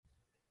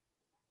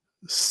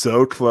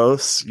so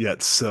close,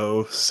 yet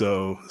so.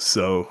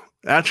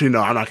 Actually, no,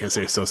 I'm not going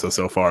to say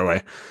so far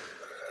away.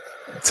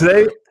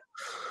 Today,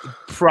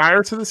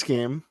 prior to this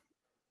game,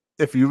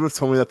 if you would have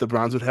told me that the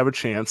Browns would have a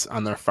chance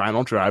on their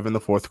final drive in the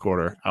fourth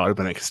quarter, I would have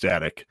been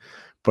ecstatic.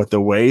 But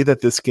the way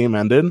that this game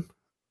ended,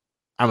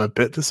 I'm a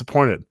bit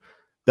disappointed.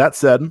 That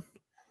said,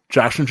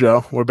 Josh and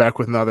Joe, we're back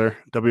with another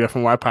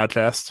WFNY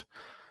podcast.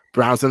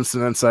 Browns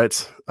Instant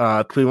Insights.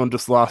 Cleveland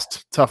just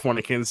lost. Tough one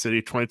to Kansas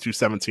City,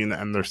 22-17 to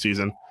end their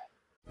season.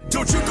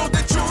 Don't you know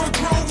that you're a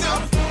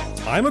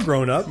grown-up? I'm a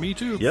grown-up. Me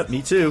too. Yep,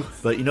 me too.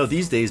 But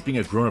these days being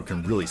a grown-up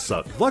can really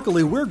suck.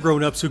 Luckily, we're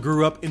grown-ups who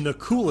grew up in the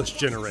coolest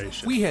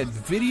generation. We had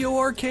video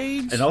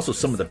arcades. And also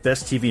some of the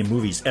best TV and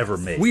movies ever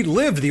made. We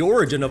lived the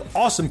origin of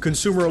awesome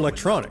consumer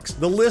electronics.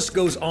 The list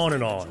goes on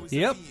and on.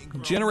 Yep,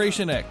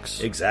 Generation X.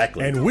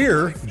 Exactly. And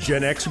we're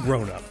Gen X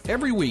grown-up.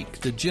 Every week,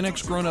 the Gen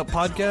X Grown Up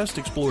podcast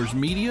explores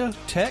media,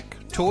 tech,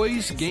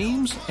 toys,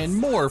 games, and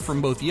more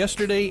from both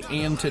yesterday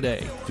and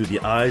today. Through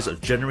the eyes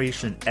of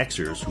Generation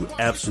Xers who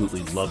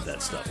absolutely love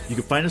that stuff. You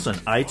can find us on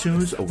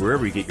iTunes or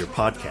wherever you get your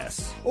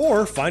podcasts.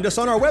 Or find us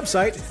on our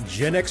website,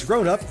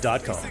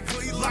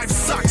 genxgrownup.com. Life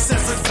sucks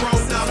as a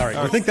grown-up. All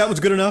right, you think that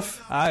was good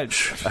enough? I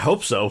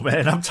hope so,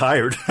 man. I'm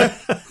tired.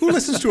 Who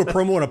listens to a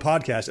promo on a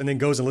podcast and then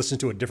goes and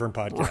listens to a different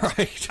podcast?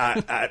 Right.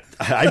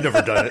 I've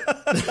never done it.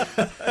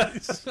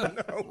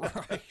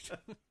 Right.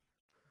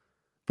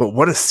 But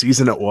what a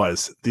season it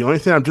was. The only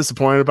thing I'm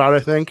disappointed about,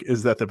 I think,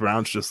 is that the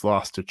Browns just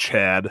lost to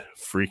Chad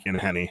freaking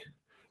Henne.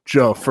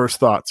 Joe, first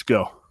thoughts,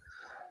 go.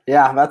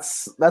 Yeah,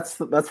 that's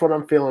what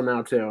I'm feeling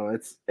now too.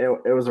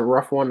 It was a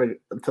rough one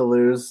to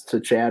lose to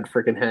Chad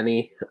freaking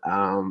Henne.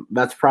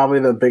 That's probably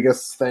the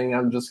biggest thing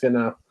I'm just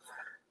gonna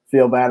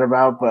feel bad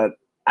about, but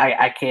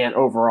I can't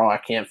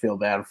feel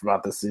bad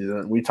about this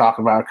season. We talk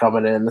about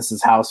coming in. This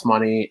is house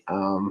money.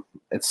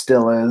 It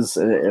still is.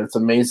 It's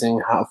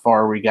amazing how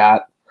far we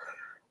got.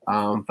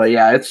 But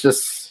yeah, it's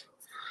just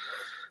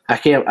I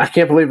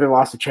can't believe they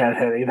lost to Chad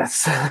Henne.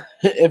 That's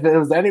if it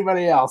was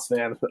anybody else,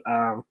 man.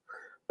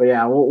 But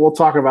yeah, we'll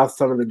talk about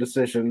some of the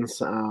decisions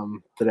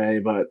today.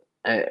 But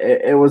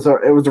it was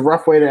a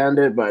rough way to end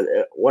it. But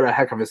what a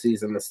heck of a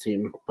season this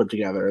team put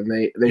together, and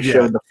they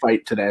showed the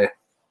fight today.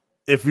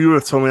 If you would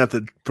have told me that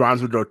the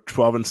Browns would go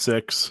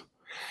 12-6,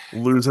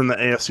 losing the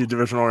AFC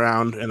divisional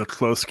round in a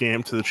close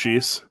game to the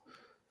Chiefs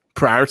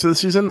prior to the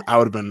season, I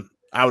would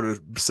have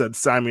said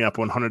sign me up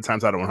 100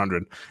 times out of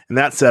 100. And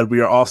that said, we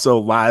are also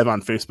live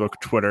on Facebook,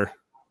 Twitter,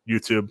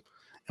 YouTube,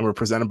 and we're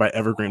presented by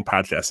Evergreen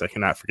Podcast. I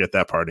cannot forget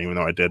that part, even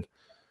though I did.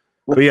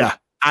 But yeah,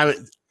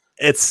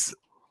 it's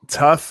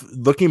tough.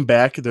 Looking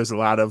back, there's a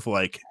lot of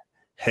like,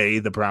 hey,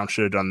 the Browns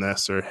should have done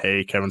this, or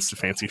hey, Kevin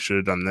Stefanski should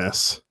have done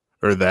this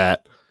or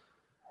that.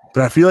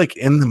 But I feel like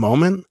in the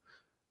moment,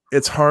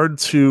 it's hard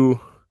to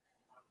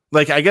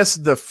like. I guess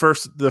the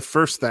first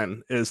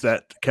then is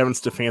that Kevin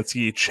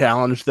Stefanski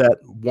challenged that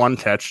one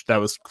catch that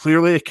was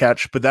clearly a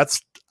catch, but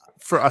that's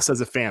for us as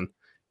a fan.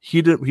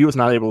 He was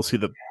not able to see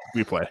the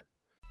replay.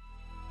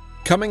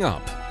 Coming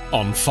up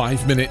on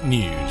 5 Minute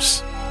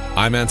News,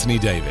 I'm Anthony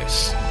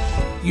Davis.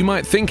 You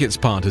might think it's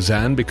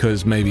partisan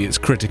because maybe it's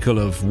critical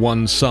of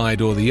one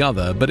side or the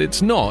other, but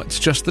it's not. It's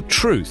just the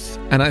truth.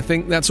 And I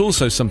think that's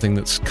also something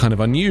that's kind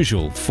of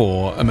unusual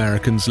for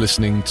Americans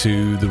listening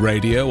to the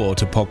radio or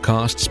to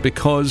podcasts,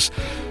 because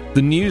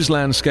the news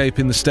landscape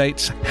in the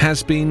States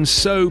has been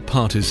so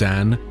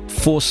partisan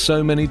for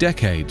so many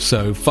decades.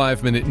 So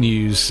 5 Minute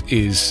News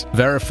is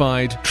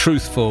verified,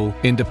 truthful,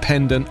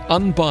 independent,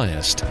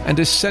 unbiased, and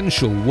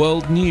essential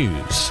world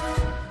news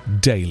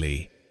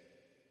daily.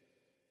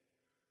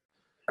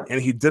 And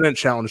he didn't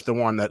challenge the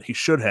one that he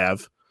should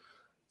have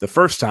the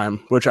first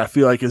time, which I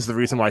feel like is the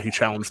reason why he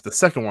challenged the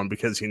second one,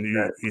 because he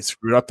knew he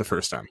screwed up the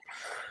first time.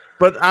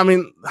 But I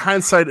mean,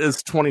 hindsight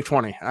is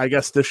 2020. I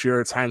guess this year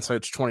it's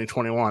hindsight's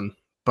 2021.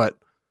 But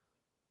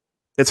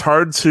it's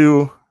hard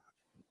to.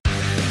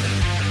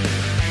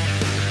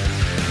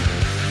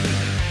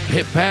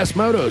 Pit Pass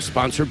Moto,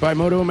 sponsored by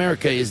Moto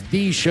America, is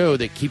the show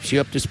that keeps you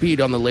up to speed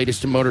on the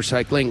latest in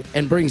motorcycling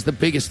and brings the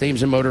biggest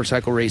names in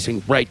motorcycle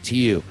racing right to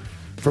you.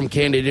 From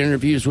candid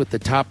interviews with the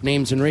top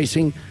names in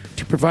racing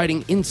to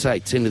providing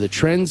insights into the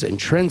trends and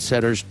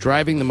trendsetters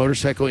driving the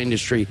motorcycle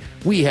industry,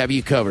 we have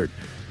you covered.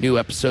 New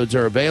episodes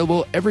are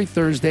available every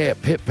Thursday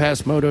at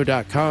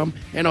pitpassmoto.com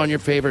and on your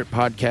favorite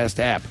podcast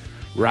app.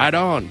 Ride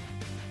on!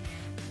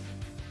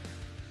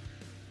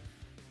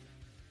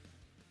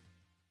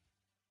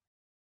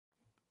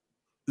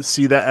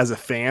 See that as a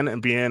fan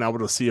and being able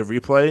to see a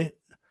replay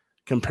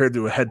compared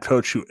to a head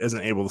coach who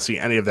isn't able to see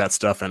any of that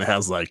stuff and it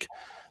has like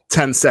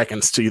 10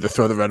 seconds to either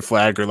throw the red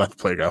flag or let the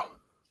play go.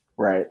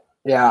 Right.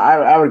 Yeah,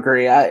 I would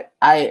agree. I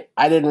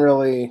didn't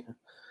really.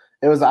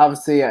 It was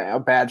obviously a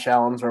bad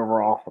challenge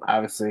overall.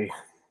 Obviously,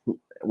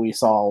 we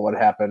saw what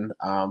happened.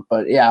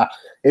 But yeah,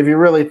 if you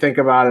really think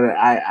about it,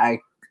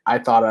 I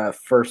thought at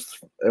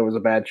first it was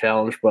a bad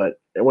challenge. But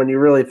when you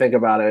really think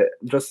about it,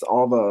 just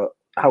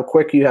how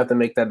quick you have to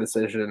make that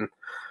decision,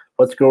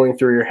 what's going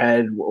through your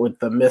head with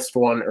the missed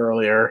one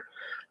earlier,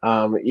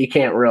 you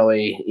can't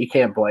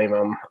blame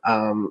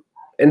him.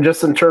 and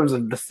just in terms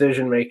of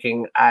decision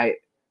making,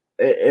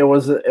 it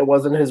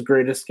wasn't his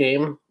greatest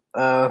game.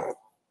 Kev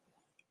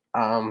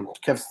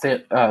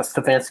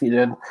Stefanski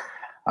did,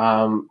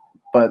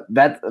 but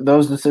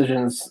those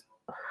decisions,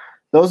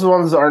 those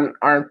ones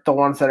aren't the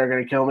ones that are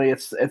going to kill me.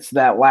 It's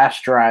that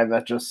last drive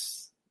that just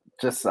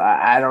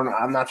I don't know.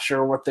 I'm not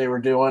sure what they were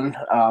doing.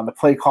 The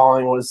play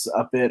calling was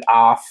a bit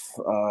off.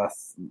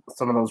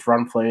 Some of those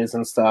run plays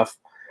and stuff,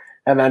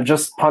 and then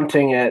just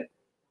punting it.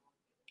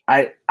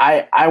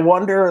 I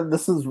wonder.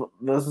 This is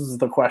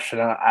the question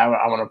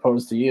I want to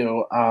pose to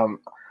you.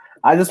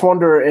 I just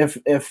wonder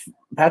if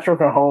Patrick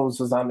Mahomes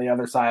was on the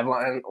other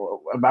sideline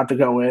about to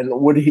go in,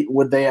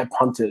 would they have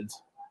punted?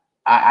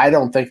 I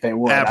don't think they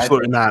would.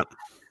 Absolutely not.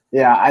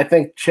 Yeah, I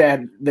think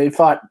they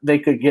thought they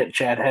could get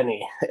Chad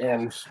Henne,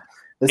 and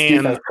this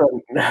defense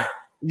couldn't.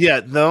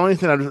 Yeah, the only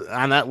thing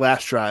on that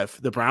last drive,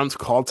 the Browns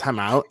called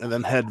timeout and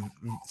then had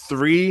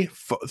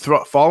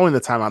following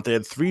the timeout, they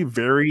had three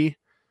very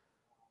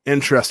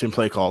interesting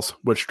play calls,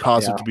 which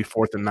caused it to be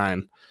 4th and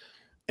 9.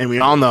 And we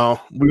all know,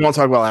 we won't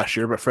talk about last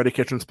year, but Freddie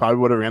Kitchens probably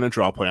would have ran a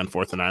draw play on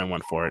 4th and 9 and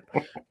went for it.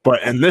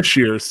 But in this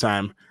year's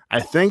time,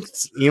 I think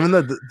even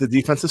though the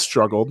defense has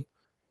struggled,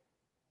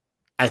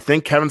 I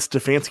think Kevin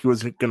Stefanski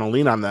was going to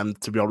lean on them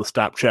to be able to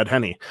stop Chad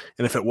Henne.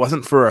 And if it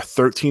wasn't for a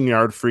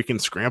 13-yard freaking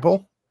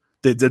scramble,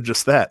 they did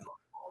just that.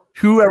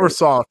 Whoever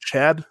saw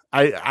Chad,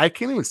 I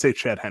can't even say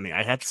Chad Henne.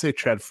 I have to say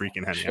Chad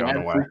freaking Henne. I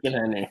don't know why.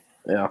 Henne.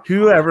 Yeah.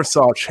 Whoever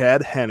saw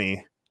Chad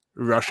Henne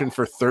rushing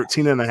for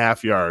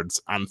 13.5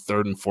 yards on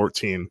 3rd and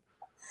 14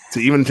 to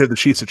even give the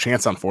Chiefs a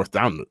chance on 4th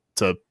down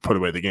to put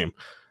away the game.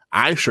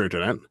 I sure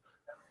didn't.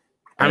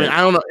 I mean,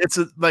 I don't know. It's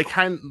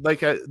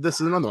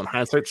this is another one.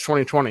 Hindsight's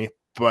 2020,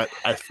 but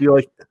I feel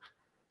like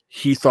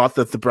he thought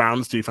that the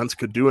Browns defense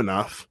could do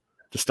enough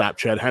to stop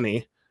Chad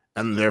Henne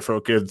and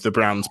therefore give the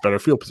Browns better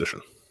field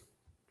position.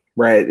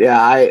 Right. Yeah,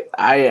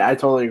 I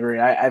totally agree.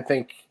 I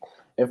think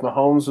if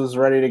Mahomes was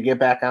ready to get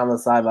back on the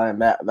sideline,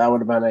 that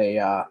would have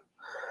been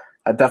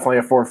definitely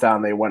a 4th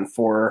down they went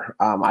for.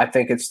 I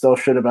think it still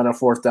should have been a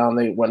 4th down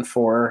they went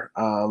for.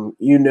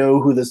 You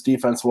know who this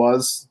defense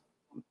was.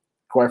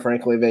 Quite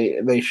frankly,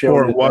 they showed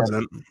or it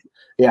wasn't.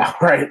 Yeah,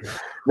 right.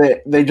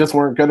 They just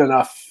weren't good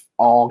enough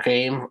all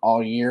game,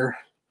 all year,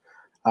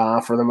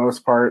 for the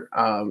most part.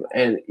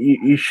 And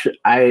you should.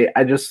 I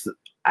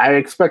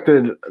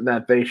expected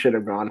that they should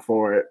have gone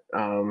for it.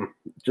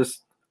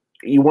 Just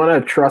you want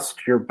to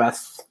trust your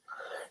best.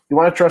 You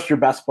want to trust your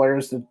best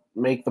players to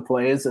make the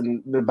plays,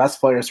 and the best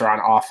players are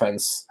on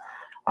offense.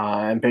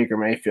 And Baker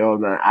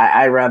Mayfield,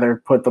 I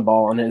rather put the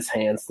ball in his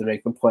hands to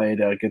make the play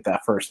to get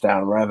that 1st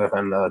down rather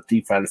than the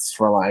defense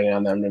relying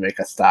on them to make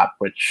a stop,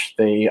 which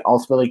they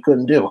ultimately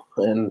couldn't do.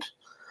 And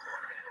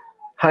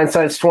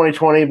hindsight's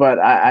 2020, but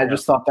I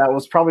just thought that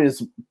was probably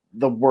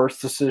the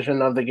worst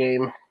decision of the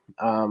game.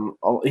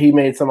 He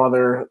made some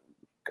other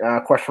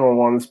questionable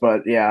ones,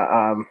 but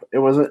yeah, it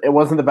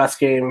wasn't the best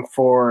game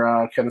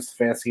for Kevin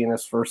Stefanski in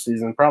his first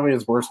season. Probably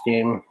his worst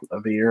game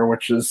of the year,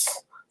 which is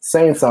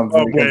saying something.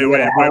 Oh,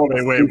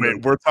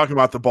 wait. We're talking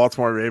about the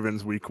Baltimore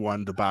Ravens Week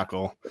 1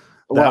 debacle.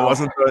 That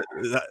wasn't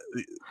the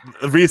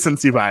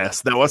recency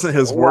bias. That wasn't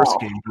his worst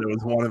game, but it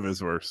was one of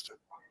his worst.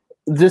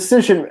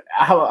 Decision.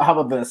 How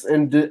about this?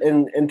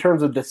 In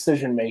terms of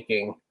decision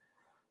making,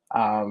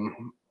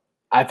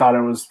 I thought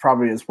it was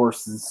probably his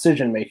worst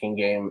decision-making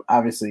game.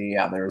 Obviously,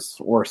 yeah, there's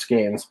worse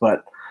games,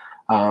 but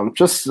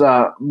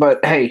but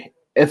hey,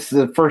 it's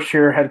the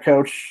first-year head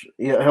coach.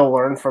 He'll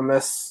learn from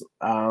this.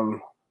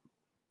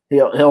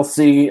 He'll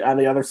see on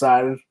the other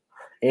side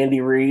Andy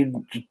Reid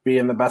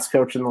being the best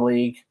coach in the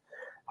league.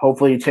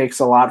 Hopefully, he takes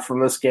a lot from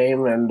this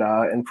game and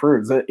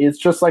improves. It's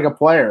just like a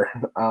player.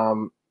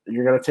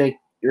 You're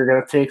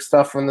gonna take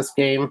stuff from this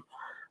game.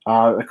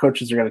 The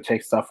coaches are gonna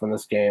take stuff from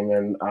this game,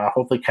 and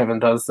hopefully, Kevin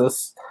does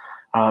this.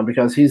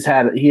 Because he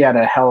had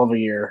a hell of a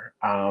year.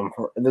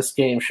 This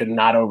game should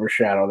not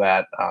overshadow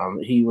that.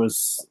 He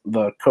was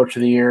the coach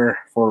of the year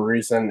for a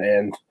reason,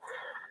 and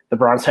the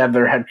Browns have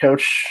their head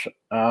coach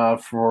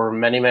for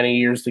many, many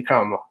years to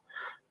come.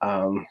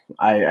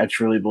 I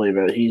truly believe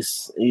it.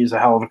 He's a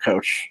hell of a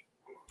coach.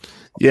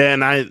 Yeah,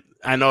 and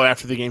I know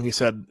after the game he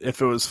said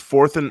if it was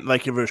 4th and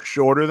if it was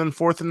shorter than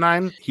 4th and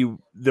 9,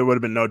 there would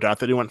have been no doubt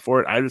that he went for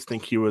it. I just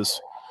think he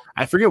was.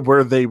 I forget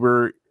where they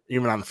were.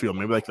 Even on the field,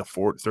 maybe like the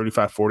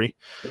 35-40.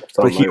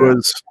 But he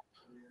was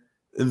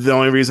the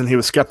only reason he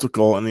was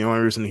skeptical, and the only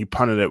reason he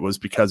punted it was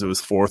because it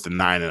was 4th and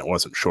 9, and it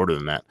wasn't shorter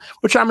than that.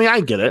 Which I mean, I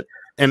get it.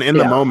 And in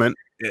the moment,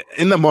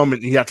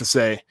 you have to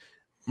say,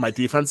 my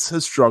defense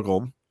has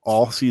struggled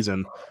all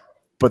season,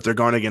 but they're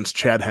going against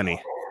Chad Henne,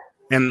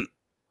 and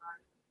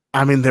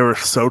I mean they were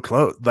so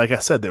close. Like I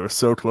said, they were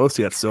so close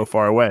yet so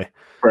far away.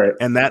 Right.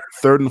 And that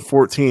 3rd and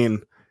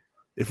 14,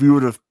 if we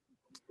would have.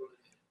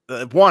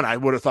 One, I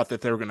would have thought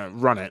that they were going to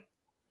run it,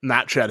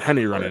 not Chad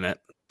Henne running it,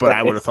 but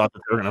I would have thought that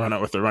they were going to run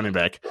it with their running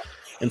back.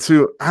 And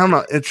two, I don't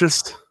know. It's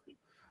just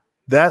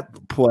that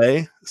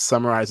play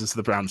summarizes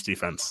the Browns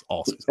defense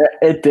all season.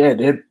 It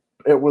did.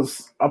 It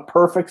was a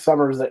perfect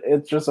summer.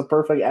 It's just a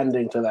perfect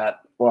ending to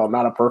that well,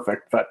 not a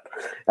perfect, but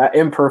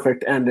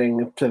imperfect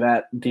ending to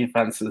that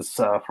defense's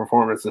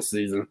performance this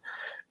season.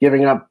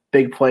 Giving up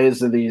big plays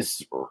to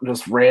these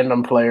just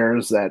random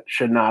players that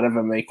should not have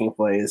been making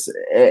plays.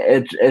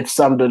 It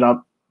summed it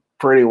up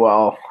pretty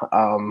well.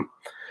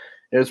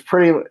 It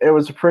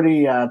was a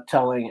pretty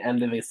telling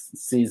end of the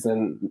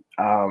season.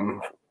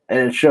 And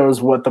it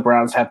shows what the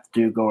Browns have to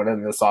do going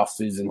into this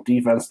offseason.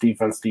 Defense,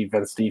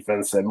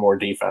 and more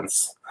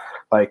defense.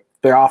 Like,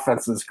 their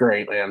offense is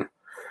great, man.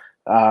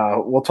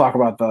 We'll talk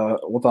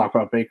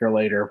about Baker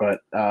later, but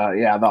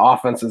the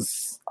offense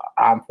is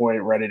on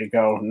point, ready to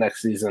go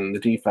next season. The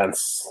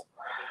defense,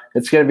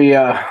 it's going to be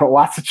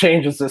lots of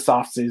changes this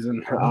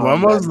offseason.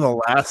 When was the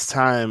last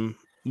time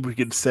we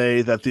could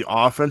say that the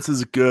offense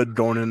is good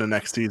going into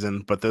next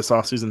season, but this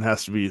offseason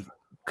has to be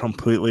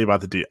completely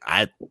about the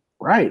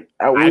right.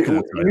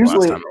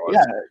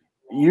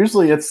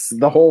 Usually it's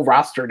the whole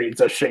roster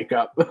needs a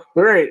shakeup,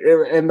 right?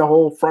 And the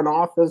whole front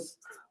office,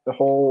 the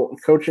whole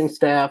coaching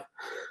staff.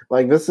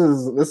 Like, this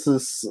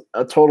is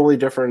a totally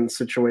different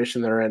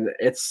situation they're in.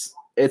 It's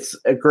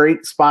a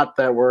great spot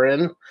that we're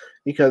in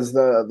because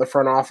the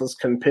front office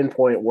can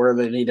pinpoint where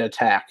they need to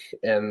attack,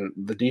 and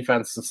the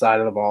defensive side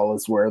of the ball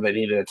is where they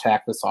need to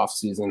attack this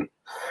offseason.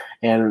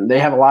 And they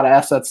have a lot of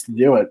assets to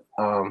do it.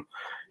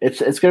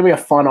 It's going to be a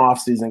fun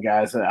offseason,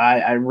 guys.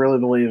 I really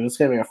believe it's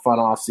going to be a fun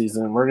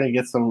offseason. We're going to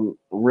get some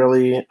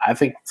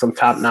some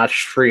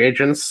top-notch free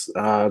agents.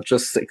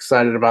 Just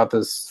excited about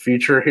this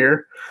future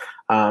here.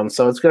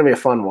 So it's going to be a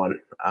fun one.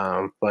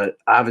 But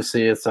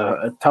obviously it's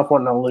a tough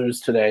one to lose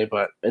today,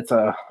 but it's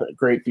a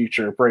great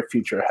future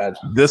ahead.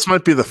 This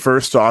might be the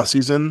first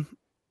offseason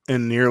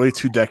in nearly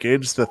 2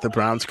 decades that the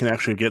Browns can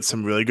actually get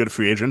some really good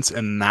free agents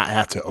and not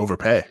have to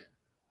overpay.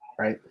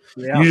 Right.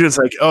 Yeah. Usually it's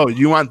like, oh,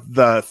 you want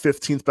the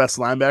 15th best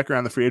linebacker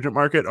on the free agent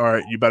market? All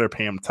right, you better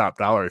pay him top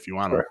dollar if you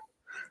want him.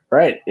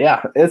 Right.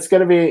 Yeah. It's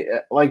going to be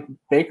like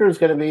Baker's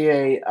going to be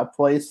a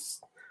place.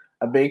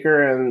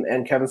 Baker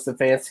and Kevin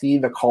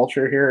Stefanski, the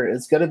culture here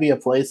is going to be a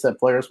place that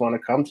players want to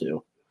come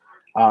to.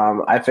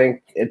 I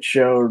think it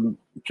showed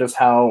just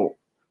how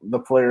the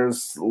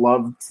players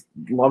loved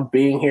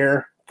being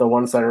here, the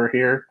ones that are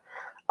here.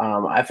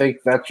 I think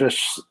that's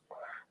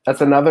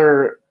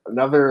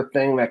another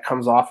thing that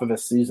comes off of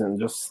this season,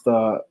 just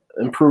the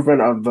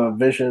improvement of the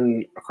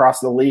vision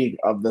across the league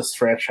of this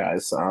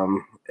franchise.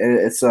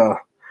 It's a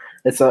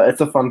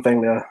fun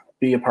thing to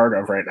be a part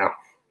of right now.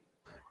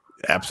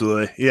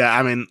 Absolutely. Yeah,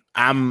 I mean,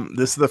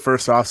 this is the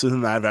first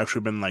offseason that I've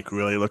actually been like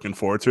really looking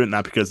forward to it,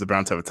 not because the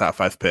Browns have a top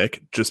 5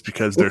 pick, just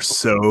because they're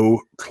so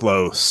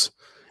close.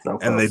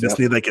 And they just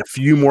need like a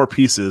few more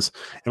pieces.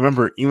 And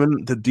remember,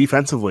 even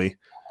defensively,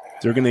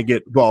 they're going to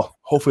get,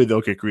 hopefully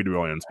they'll get Greedy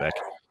Williams back.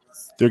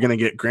 They're going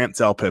to get Grant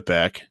Delpit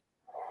back.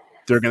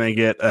 They're going to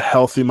get a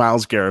healthy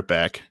Myles Garrett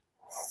back.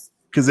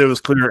 Because it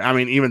was clear, I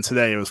mean, even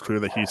today, it was clear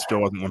that he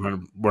still wasn't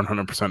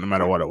 100% no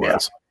matter what it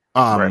was.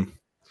 Right.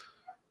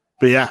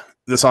 But yeah,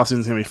 this offseason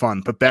is going to be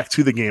fun. But back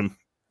to the game.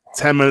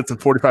 10 minutes and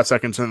 45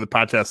 seconds into the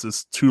podcast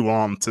is too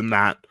long to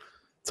not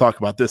talk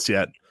about this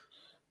yet.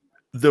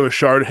 The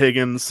Rashard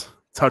Higgins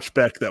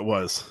touchback that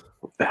was.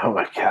 Oh,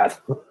 my God.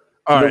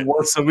 All right,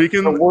 so we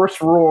can. The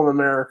worst rule in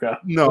America.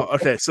 No,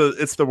 okay, so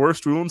it's the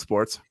worst rule in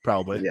sports,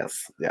 probably.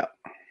 Yes, yeah.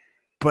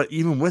 But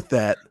even with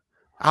that,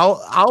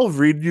 I'll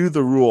read you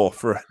the rule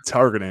for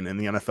targeting in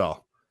the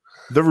NFL.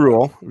 The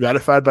rule,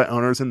 ratified by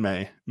owners in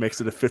May, makes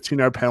it a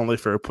 15-yard penalty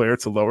for a player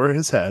to lower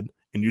his head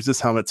and use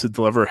his helmet to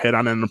deliver a hit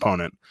on an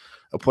opponent.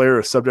 A player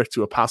is subject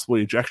to a possible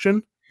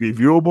ejection,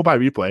 reviewable by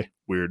replay,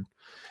 weird,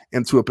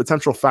 and to a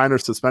potential fine or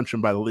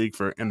suspension by the league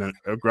for an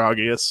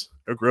egregious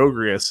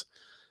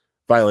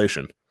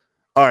violation.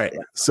 All right,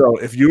 so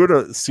if you were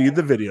to see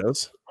the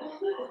videos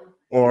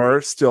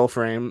or still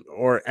frame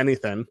or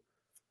anything,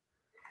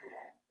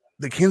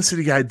 the Kansas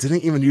City guy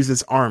didn't even use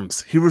his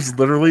arms. He was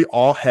literally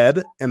all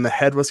head, and the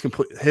head was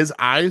complete. His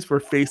eyes were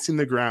facing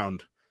the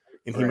ground,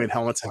 and he made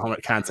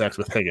helmet-to-helmet contact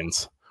with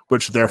Higgins,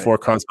 which therefore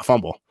caused the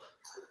fumble.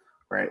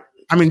 Right.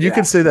 I mean, you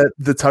could say that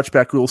the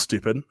touchback rule is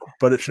stupid,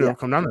 but it should have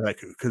come down to that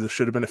because it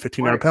should have been a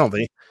 15-yard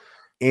penalty.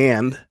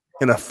 And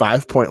in a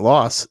 5-point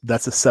loss,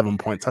 that's a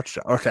 7-point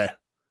touchdown. Okay.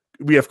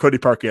 We have Cody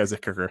Parkey as a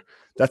kicker.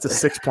 That's a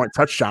 6-point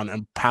touchdown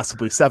and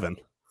possibly 7.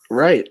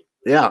 Right.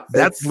 Yeah.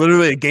 That's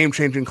literally a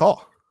game-changing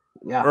call.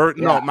 Yeah. Or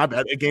no, my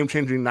bad. A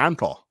game-changing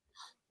non-call.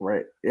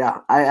 Right. Yeah,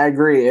 I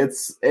agree. It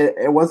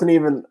wasn't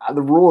even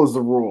the rule is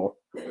the rule.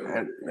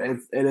 It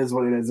is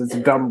what it is. It's a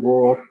dumb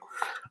rule.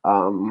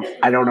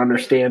 I don't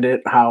understand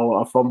it. How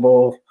a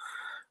fumble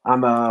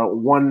on the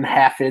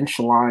 1/2 inch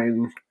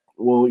line,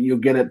 you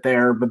get it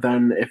there, but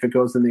then if it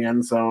goes in the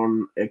end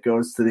zone, it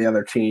goes to the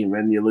other team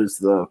and you lose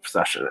the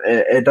possession.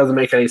 It doesn't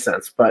make any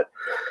sense. But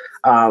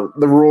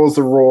the rule is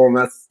the rule,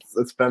 and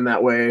it's been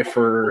that way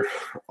for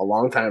a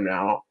long time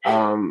now.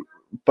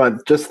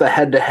 But just the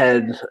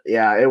head-to-head,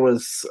 yeah, it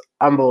was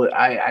unbelievable.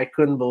 I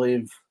couldn't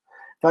believe,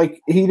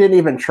 like, he didn't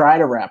even try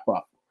to wrap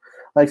up.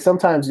 Like,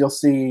 sometimes you'll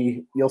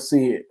see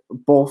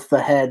both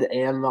the head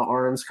and the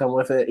arms come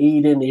with it.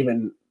 He didn't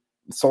even.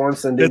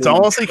 Sorensen didn't. It's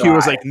almost like he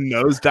was like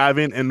nose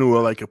diving into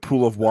a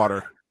pool of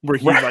water. where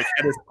he like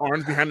had his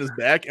arms behind his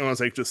back and was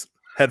like just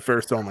head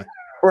first only.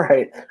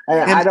 Right.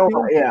 I don't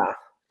want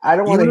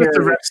to hear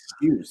an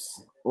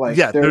excuse. Like,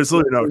 there's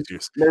literally no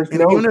excuse.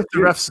 Even if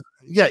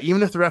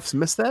the refs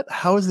miss that,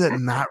 how is that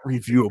not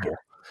reviewable?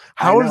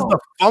 How is the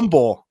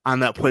fumble on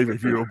that play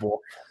reviewable,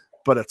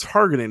 but a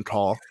targeting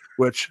call,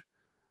 which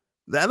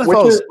the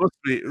NFL is supposed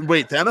to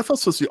be? The NFL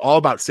is supposed to be all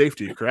about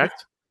safety,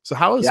 correct? So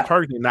how is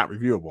targeting not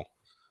reviewable?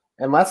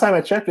 And last time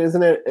I checked,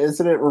 isn't it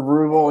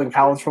reviewable in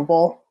college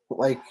football?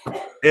 Like,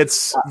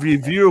 it's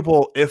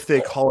reviewable if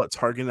they call it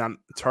targeting on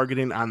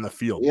the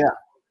field. Yeah.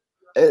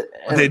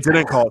 They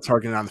didn't call it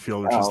targeting on the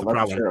field, which is the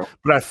problem. True.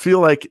 But I feel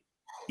like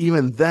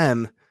even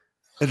then,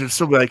 it would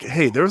still be like,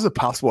 hey, there's a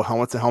possible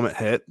helmet-to-helmet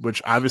hit,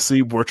 which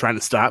obviously we're trying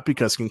to stop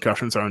because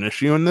concussions are an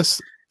issue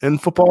in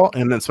football,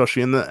 and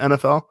especially in the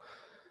NFL.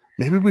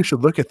 Maybe we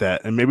should look at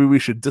that, and maybe we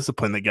should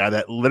discipline the guy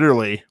that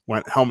literally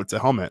went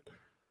helmet-to-helmet.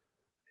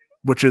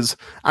 Which is,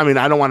 I mean,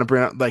 I don't want to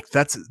bring up like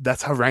that's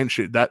how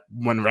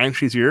when Ryan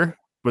Shazier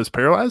was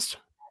paralyzed,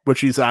 which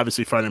he's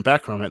obviously fighting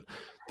back from it.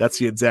 That's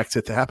the exact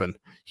hit to happen.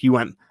 He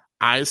went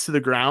eyes to the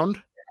ground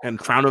and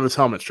crown of his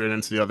helmet straight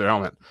into the other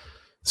helmet.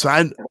 So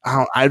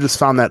I just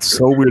found that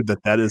so weird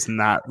that is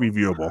not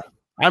reviewable.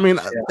 I mean,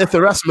 if the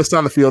refs missed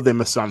on the field, they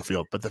missed on the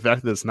field. But the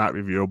fact that it's not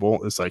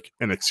reviewable is like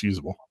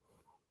inexcusable.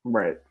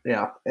 Right.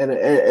 Yeah. And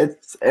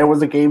it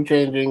was a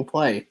game-changing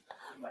play.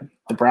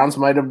 The Browns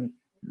might have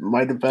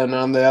been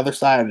on the other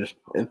side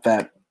if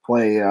that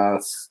play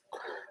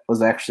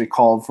was actually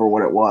called for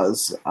what it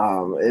was.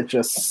 It's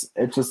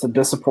just a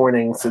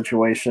disappointing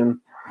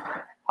situation.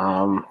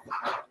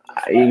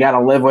 You got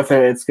to live with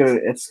it.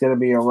 It's gonna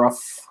be a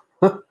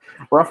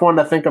rough one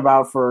to think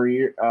about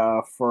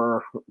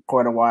for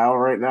quite a while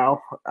right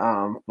now.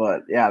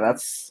 But yeah,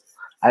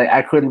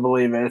 I couldn't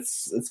believe it.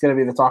 It's gonna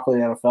be the talk of the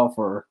NFL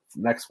for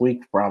next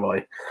week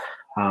probably.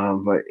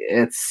 But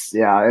it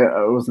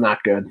was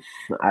not good.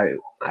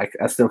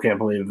 I still can't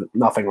believe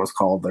nothing was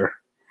called there.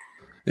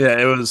 Yeah,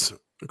 it was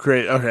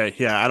great. Okay,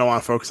 yeah, I don't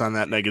want to focus on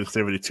that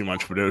negativity too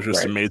much, but it was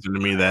just amazing to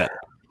me that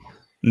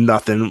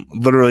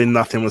literally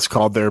nothing was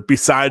called there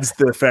besides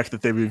the fact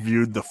that they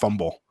reviewed the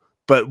fumble.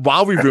 But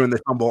while reviewing the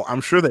fumble,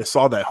 I'm sure they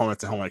saw that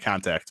helmet-to-helmet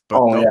contact,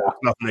 but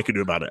nothing they could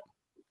do about it.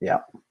 Yeah.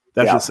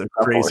 That's just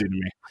crazy to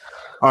me.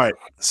 All right,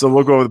 so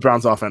we'll go with the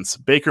Browns offense.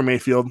 Baker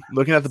Mayfield,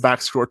 looking at the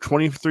box score,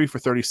 23 for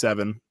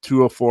 37,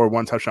 204,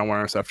 1 touchdown, 1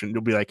 interception.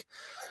 You'll be like,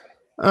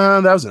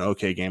 that was an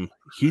okay game.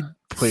 He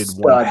played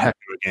one heck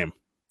of a game.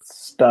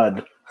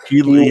 Stud.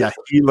 He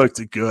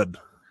looked good.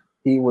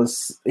 He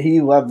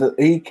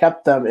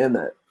kept them in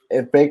it.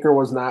 If Baker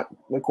was not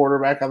the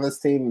quarterback on this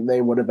team,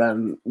 they would have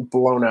been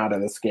blown out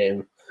of this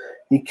game.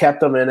 He kept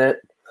them in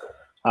it.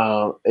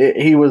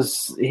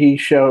 He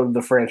showed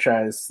the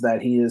franchise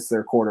that he is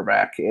their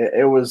quarterback.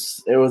 It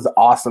was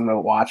awesome to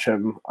watch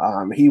him.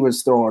 He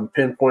was throwing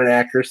pinpoint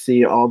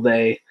accuracy all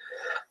day.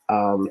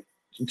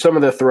 Some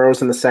of the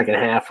throws in the second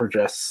half were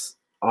just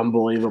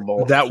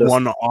unbelievable.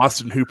 One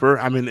Austin Hooper.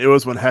 I mean, it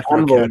was one heck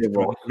of a catch,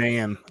 but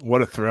man,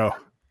 what a throw.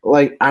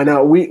 Like, I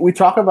know we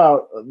talk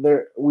about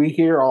we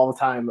hear all the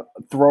time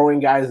throwing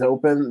guys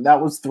open.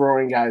 That was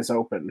throwing guys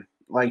open.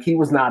 Like, he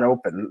was not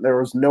open. There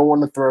was no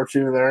one to throw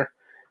to there.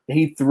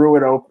 He threw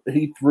it open.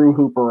 He threw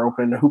Hooper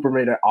open. Hooper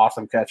made an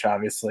awesome catch,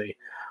 obviously,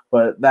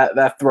 but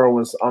that throw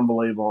was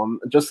unbelievable.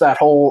 And just the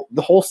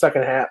whole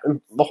second half,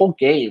 the whole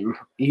game,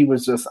 he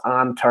was just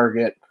on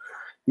target.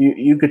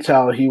 You could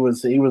tell he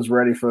was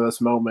ready for this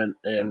moment,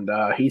 and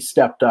he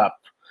stepped up.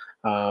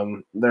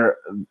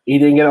 He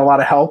didn't get a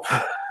lot of help,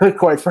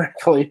 quite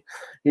frankly.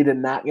 He did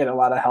not get a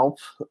lot of help.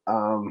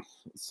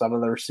 Some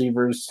of the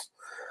receivers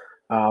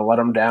let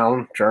him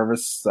down.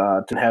 Jarvis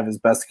didn't have his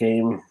best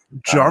game.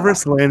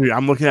 Jarvis Landry,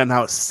 I'm looking at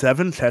now,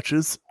 7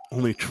 catches,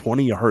 only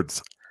 20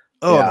 yards.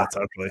 Oh, that's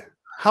ugly.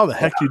 How the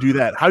heck do you do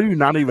that? How do you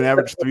not even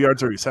average 3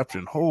 yards a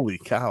reception? Holy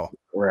cow.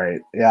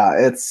 Right.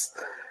 Yeah,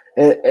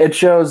 it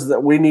shows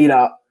that we need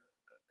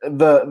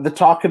the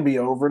talk can be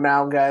over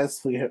now,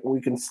 guys.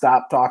 We can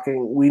stop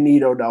talking. We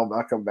need Odell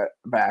Beckham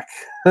back.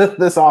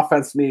 This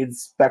offense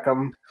needs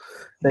Beckham.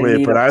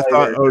 But I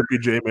thought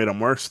OBJ made him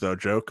worse, though,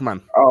 Joe. Come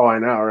on. Oh, I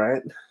know,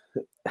 right?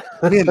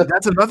 I mean,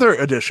 that's another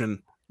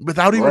addition.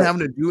 Without even having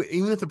to do,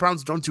 even if the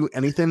Browns don't do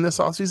anything this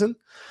offseason,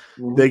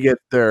 they get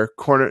their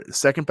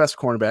second best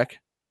cornerback,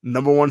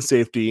 number 1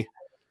 safety,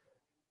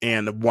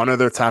 and one of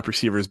their top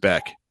receivers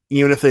back,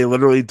 even if they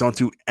literally don't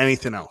do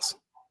anything else.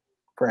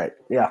 Right.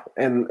 Yeah.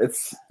 And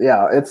it's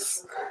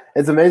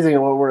amazing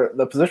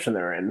the position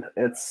they're in.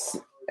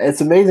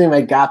 It's amazing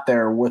they got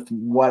there with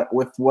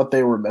what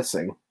they were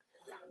missing.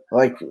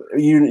 Like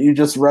you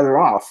just read it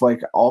off,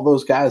 like all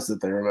those guys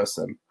that they were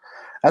missing.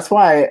 That's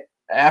why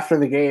after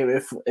the game,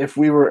 if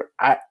they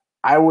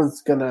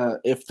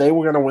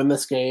were gonna win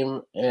this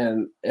game,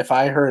 and if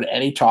I heard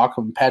any talk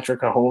of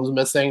Patrick Mahomes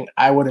missing,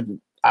 I would have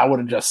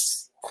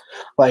just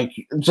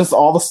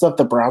all the stuff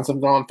the Browns have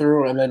gone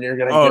through, and then you're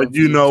gonna. Oh,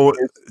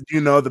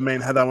 the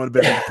main headline would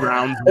have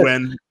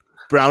been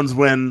Browns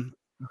win,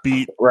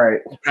 beat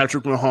right.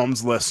 Patrick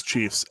Mahomes list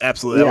Chiefs.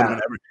 Absolutely, that would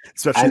have been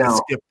especially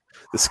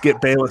the Skip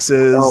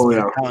Baylesses,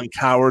 the Colin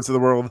Cowards of the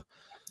world.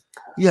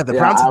 Yeah, the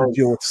Browns had to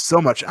deal with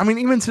so much. I mean,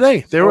 even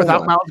today, they were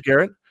without Myles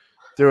Garrett.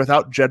 They were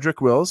without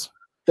Jedrick Wills.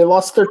 They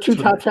lost their 2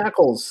 top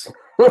tackles.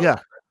 Yeah.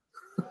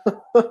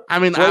 I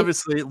mean,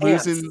 obviously,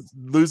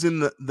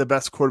 losing the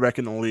best quarterback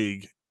in the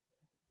league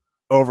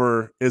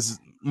is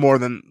more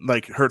than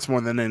hurts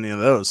more than any of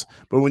those.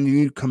 But when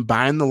you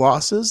combine the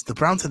losses, the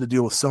Browns had to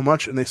deal with so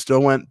much, and they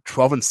still went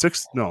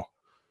 12-6. No,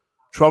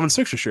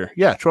 12-6 this year.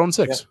 Yeah,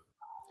 12-6.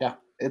 Yeah,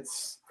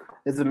 it's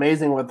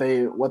amazing that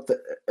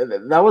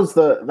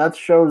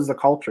shows the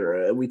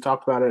culture. We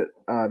talked about it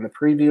in the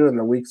preview and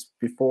the weeks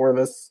before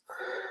this.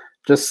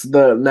 Just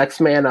the next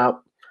man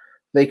up.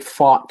 They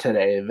fought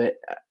today.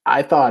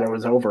 I thought it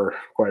was over,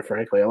 quite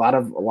frankly. A lot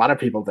of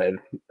people did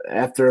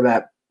after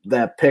that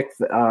pick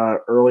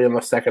early in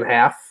the second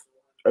half.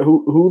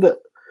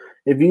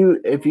 If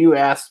you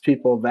asked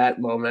people that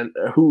moment,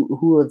 who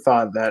would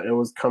thought that it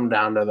was come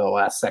down to the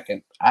last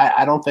second?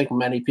 I don't think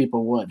many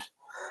people would.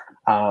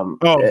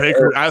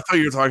 Baker! I thought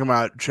you were talking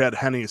about Chad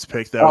Henne's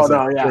pick that was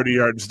 30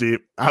 yards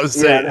deep. I was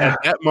saying at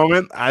that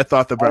moment, I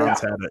thought the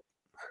Browns had it.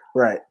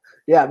 Right.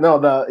 Yeah. No.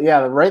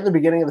 Right in the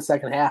beginning of the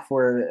second half,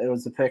 where it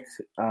was a pick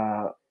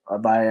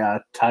by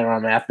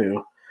Tyrann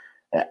Mathieu.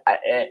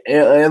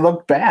 It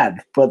looked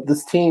bad, but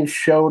this team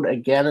showed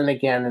again and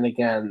again and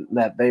again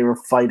that they were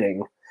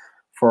fighting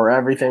for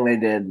everything they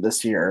did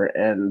this year,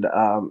 and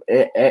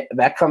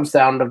that comes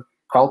down to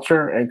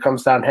culture and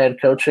comes down to head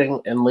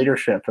coaching and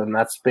leadership, and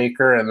that's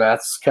Baker and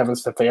that's Kevin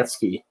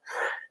Stefanski,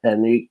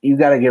 and you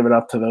got to give it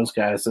up to those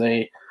guys.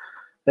 They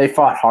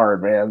fought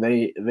hard, man.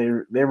 They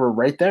were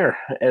right there,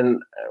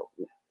 and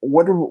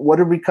what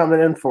are we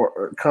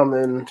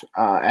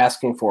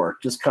asking for?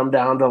 Just come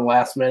down to the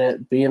last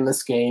minute, be in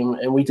this game,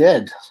 and we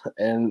did.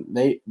 And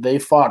they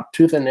fought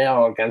tooth and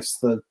nail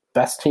against the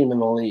best team in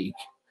the league,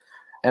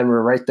 and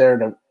we're right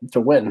there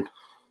to win.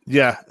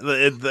 Yeah,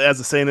 as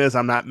the saying is,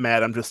 I'm not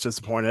mad. I'm just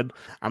disappointed.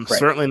 I'm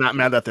certainly not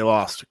mad that they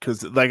lost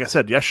because, like I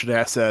said yesterday,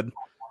 I said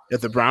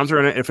if the Browns are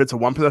in it, if it's a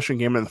one-possession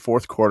game in the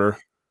fourth quarter,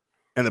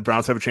 and the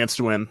Browns have a chance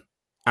to win,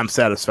 I'm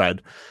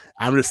satisfied.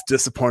 I'm just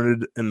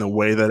disappointed in the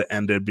way that it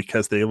ended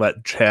because they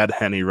let Chad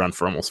Henne run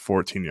for almost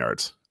 14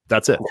 yards.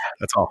 That's it.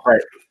 That's all.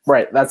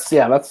 Right.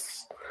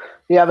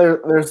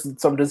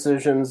 There's some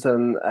decisions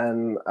and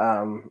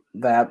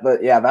that,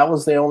 but that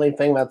was the only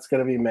thing that's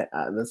gonna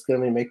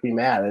make me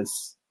mad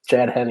is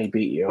Chad Henne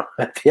beat you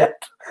at the end.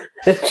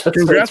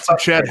 Congrats to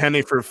Chad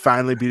Henne for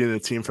finally beating the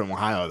team from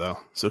Ohio, though.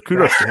 So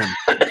kudos to him.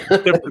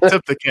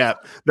 Tip the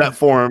cap. That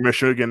former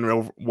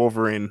Michigan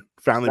Wolverine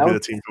finally beat a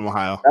team from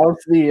Ohio. That was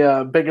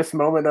the biggest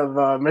moment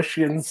of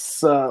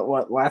Michigan's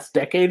last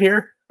decade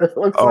here.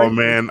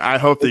 Man, I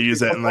hope they use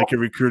that in a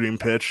recruiting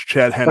pitch.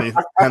 Chad Henne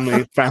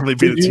finally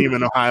beat a team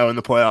in Ohio in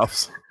the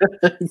playoffs.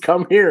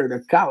 Come here to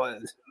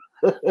college.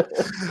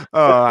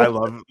 I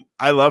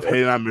love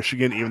hating on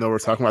Michigan, even though we're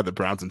talking about the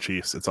Browns and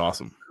Chiefs. It's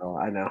awesome. Oh,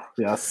 I know.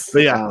 Yes.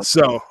 But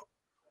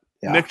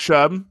Nick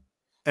Chubb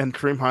and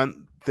Kareem Hunt,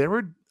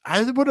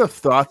 I would have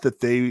thought that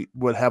they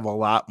would have a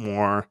lot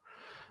more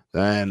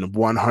than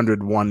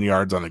 101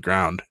 yards on the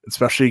ground.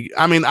 Especially,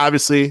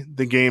 obviously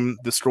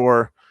the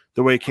score,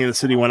 the way Kansas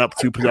City went up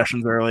 2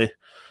 possessions early,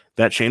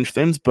 that changed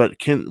things. But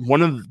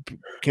one of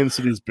Kansas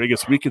City's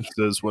biggest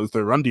weaknesses was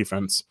their run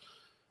defense.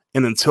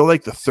 And until the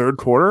third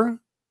quarter,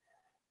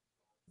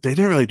 they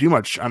didn't really do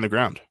much on the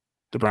ground,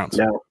 the Browns.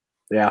 No.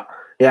 Yeah.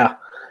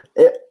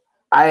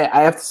 I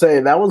have to say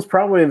that was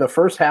probably the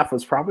first half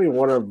was probably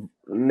one of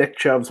Nick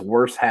Chubb's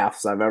worst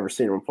halves I've ever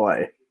seen him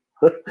play.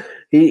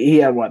 he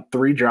had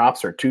 3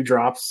 drops or 2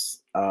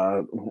 drops. 2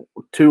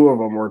 of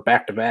them were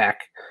back to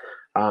back.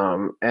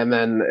 And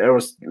then it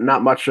was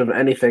not much of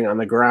anything on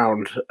the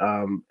ground.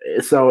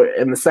 So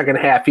in the second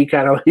half, he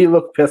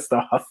looked pissed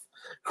off.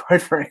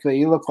 Quite frankly,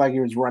 he looked like he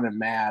was running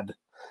mad.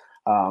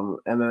 And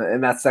then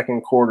in that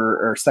second quarter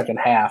or second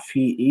half,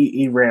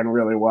 he ran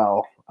really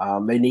well.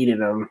 They needed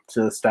him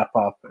to step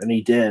up, and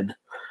he did.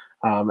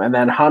 And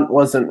then Hunt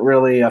wasn't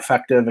really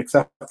effective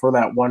except for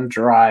that one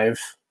drive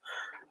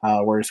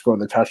where he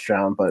scored the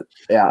touchdown. But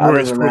where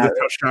he scored the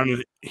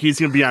touchdown, he's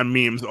going to be on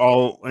memes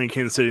all in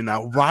Kansas City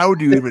now. Why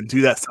would you even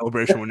do that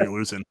celebration when you're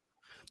losing?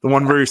 The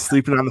one where you're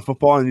sleeping on the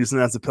football and using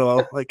it as a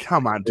pillow?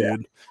 Come on,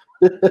 dude.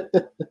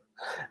 But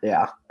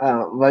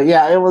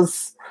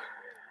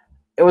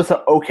it was an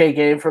okay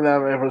game for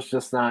them. It was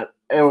just not.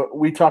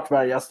 We talked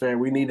about it yesterday.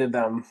 We needed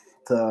them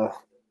to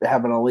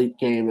have an elite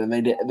game, and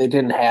they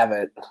didn't have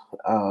it.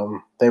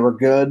 They were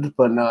good,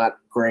 but not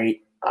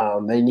great.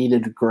 They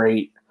needed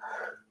great,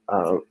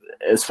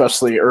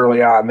 especially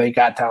early on. They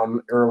got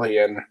down early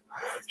and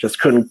just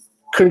couldn't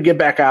get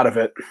back out of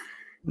it.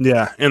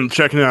 Yeah, and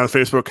checking out the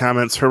Facebook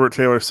comments, Herbert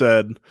Taylor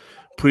said,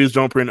 "Please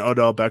don't bring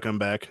Odell Beckham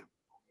back."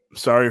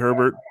 Sorry,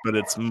 Herbert, but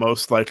it's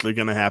most likely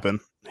going to happen.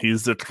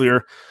 He's the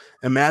clear.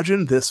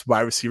 Imagine this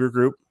wide receiver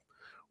group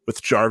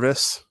with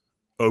Jarvis,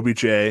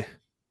 OBJ,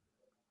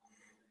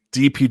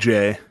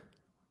 DPJ.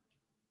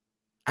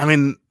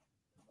 And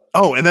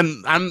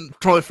then I'm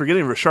totally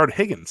forgetting Rashard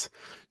Higgins.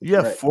 You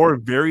have 4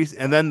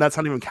 and then that's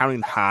not even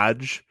counting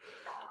Hodge.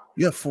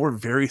 you have 4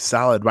 very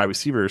solid wide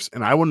receivers,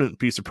 and I wouldn't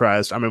be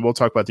surprised. I mean, we'll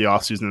talk about the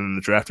offseason and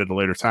the draft at a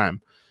later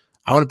time.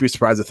 I wouldn't be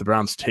surprised if the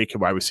Browns take a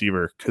wide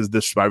receiver because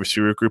this wide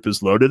receiver group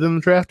is loaded in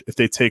the draft. If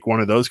they take one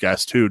of those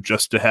guys too,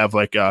 just to have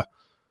like a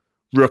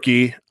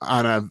rookie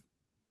on a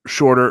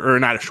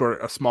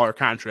smaller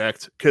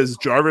contract, because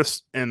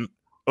Jarvis and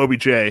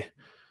OBJ,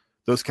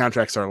 those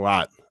contracts are a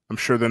lot. I'm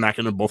sure they're not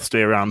going to both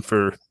stay around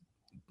for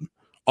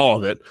all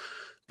of it,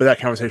 but that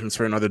conversation is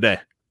for another day.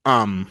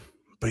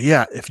 But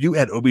yeah, if you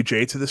add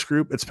OBJ to this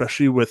group,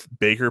 especially with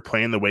Baker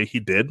playing the way he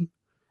did,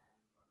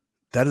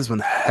 that is one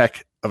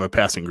heck of a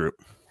passing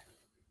group.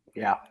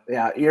 Yeah.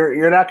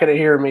 You're not going to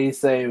hear me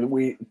say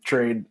we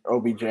trade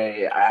OBJ.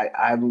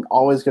 I'm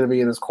always going to be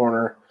in his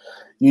corner.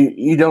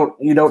 You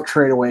don't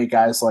trade away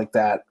guys like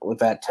that with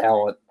that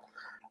talent.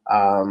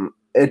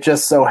 It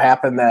just so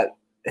happened that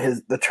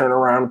the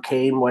turnaround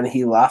came when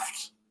he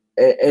left.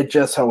 It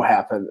just so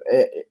happened.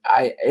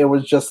 It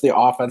was just the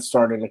offense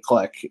starting to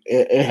click.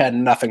 It had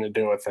nothing to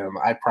do with him.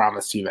 I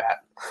promise you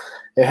that.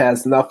 It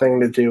has nothing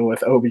to do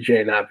with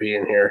OBJ not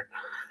being here.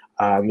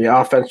 The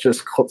offense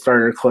just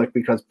started to click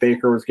because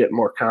Baker was getting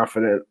more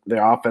confident.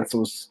 The offense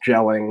was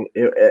gelling.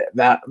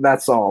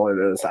 That's all it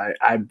is.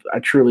 I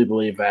truly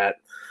believe that.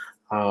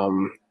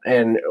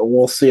 And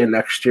we'll see it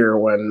next year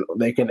when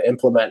they can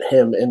implement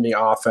him in the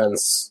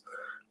offense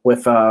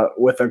with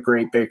a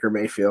great Baker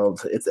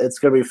Mayfield. It's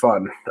going to be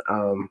fun.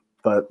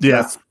 But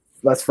yeah,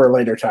 that's for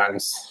later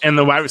times. And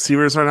the wide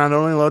receivers are not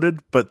only loaded,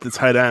 but the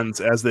tight ends,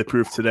 as they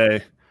proved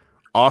today.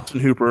 Austin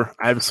Hooper,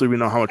 obviously we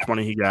know how much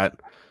money he got.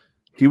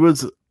 He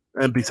was,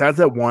 and besides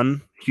that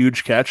one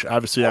huge catch,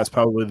 obviously that's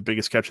probably the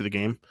biggest catch of the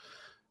game.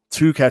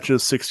 2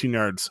 catches, 16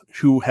 yards.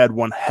 Who had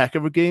one heck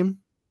of a game?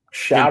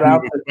 Shout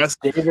out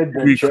to David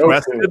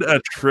requested a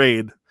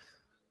trade.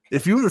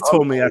 If you would have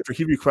told me after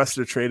he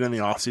requested a trade in the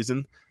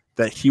offseason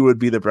that he would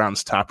be the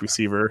Browns' top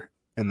receiver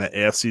in the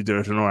AFC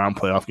divisional round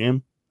playoff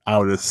game, I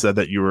would have said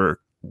that you were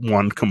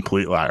one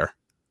complete liar.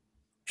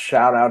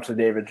 Shout out to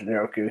David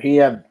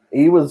Njoku.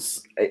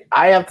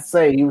 I have to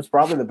say, he was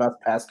probably the best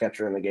pass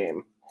catcher in the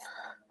game.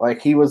 Like,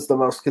 he was the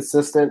most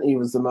consistent. He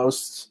was the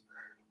most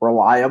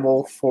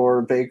reliable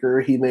for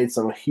Baker. He made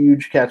some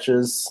huge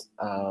catches.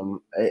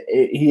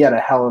 He had a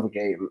hell of a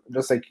game.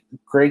 Just a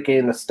great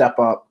game to step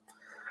up.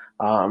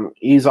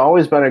 He's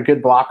always been a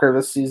good blocker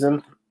this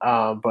season,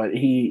 but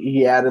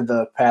he added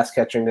the pass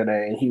catching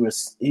today, and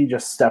he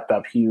just stepped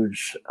up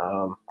huge.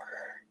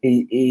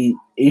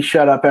 He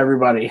shut up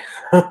everybody,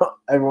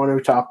 everyone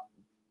who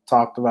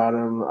talked about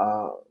him,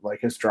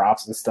 like his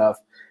drops and stuff.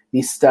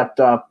 He stepped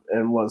up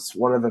and was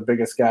one of the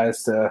biggest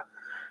guys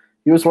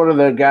he was one of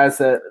the guys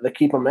that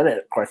keep him in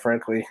it, quite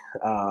frankly,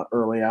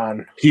 early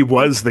on. He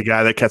was the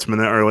guy that kept him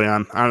in it early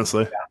on,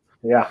 honestly.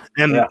 Yeah.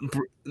 And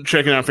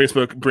checking out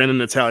Facebook, Brandon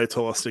Natali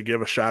told us to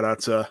give a shout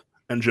out to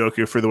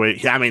Njoku for the way.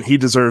 I mean, he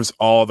deserves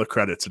all the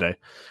credit today,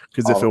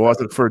 because if it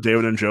wasn't for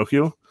David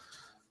Njoku,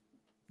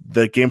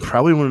 the game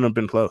probably wouldn't have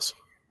been close.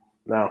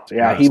 No,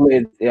 yeah, he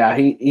made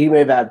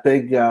that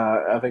big.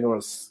 I think it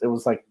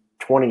was like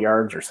 20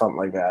 yards or something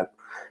like that.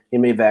 He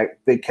made that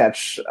big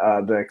catch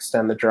to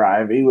extend the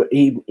drive.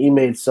 He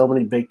made so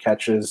many big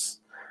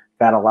catches,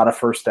 got a lot of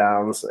first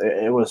downs.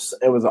 It was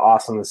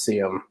awesome to see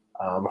him.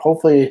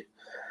 Hopefully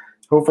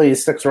he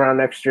sticks around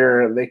next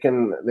year. They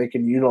can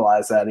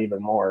utilize that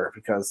even more,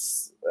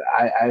 because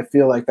I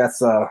feel like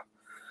that's a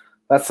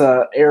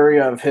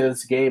area of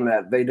his game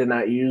that they did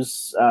not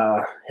use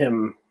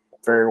him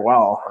very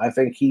well. I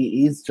think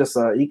he's just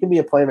he can be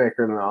a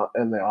playmaker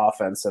in the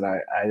offense, and I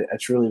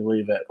truly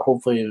believe it.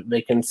 Hopefully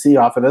they can see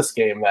off of this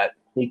game that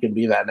he can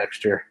be that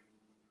next year.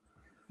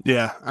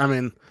 Yeah, I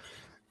mean,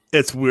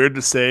 it's weird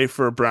to say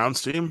for a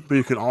Browns team, but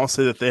you can all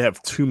say that they have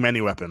too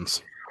many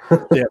weapons.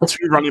 They have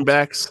 2 running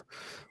backs,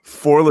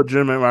 4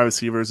 legitimate wide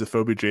receivers if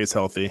OBJ is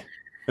healthy,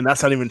 and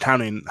that's not even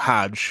counting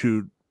Hodge,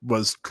 who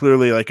was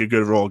clearly like a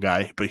good role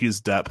guy, but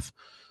he's depth.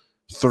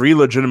 3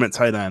 legitimate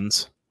tight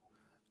ends.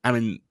 I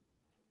mean,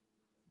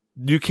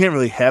 you can't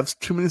really have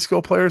too many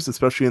skill players,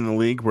 especially in the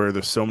league where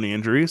there's so many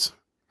injuries.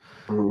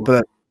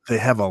 But they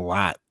have a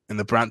lot. And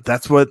the Browns,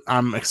 that's what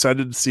I'm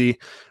excited to see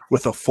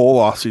with a full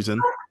offseason,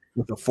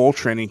 with a full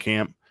training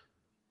camp.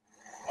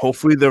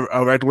 Hopefully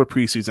a regular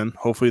preseason.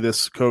 Hopefully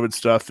this COVID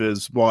stuff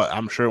is, well,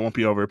 I'm sure it won't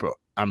be over, but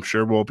I'm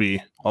sure we'll be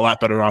a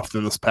lot better off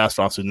than this past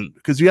offseason.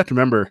 Because you have to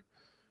remember,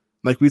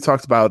 like we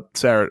talked about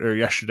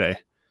yesterday,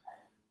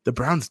 the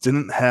Browns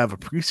didn't have a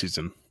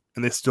preseason,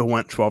 and they still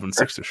went 12-6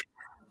 this year.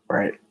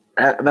 Right.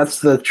 That's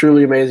the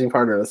truly amazing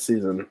part of the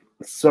season.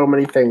 So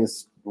many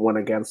things went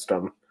against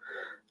them.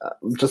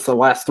 Just the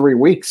last 3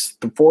 weeks,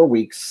 the 4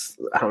 weeks,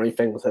 how many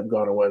things have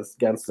gone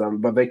against them.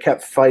 But they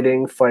kept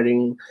fighting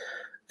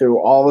through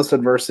all this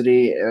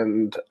adversity,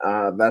 and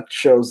that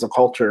shows the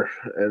culture.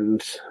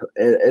 And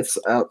it's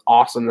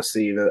awesome to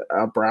see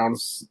that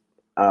Browns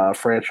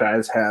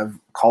franchise have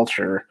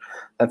culture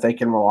that they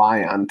can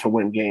rely on to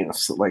win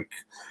games. Like,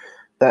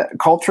 that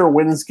culture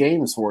wins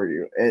games for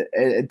you.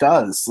 It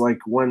does. Like,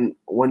 when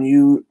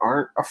you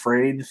aren't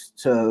afraid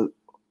to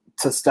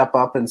step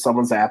up in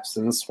someone's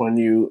absence, when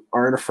you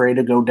aren't afraid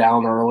to go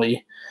down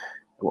early,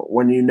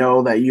 when you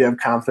know that you have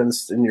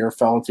confidence in your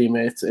fellow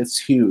teammates, it's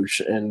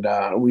huge. And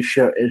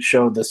it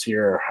showed this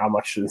year how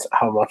much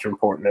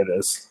important it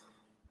is.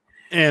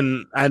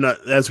 And I know,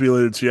 as we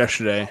alluded to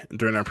yesterday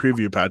during our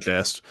preview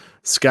podcast,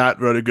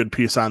 Scott wrote a good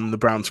piece on the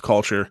Browns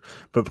culture.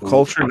 But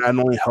culture not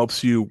only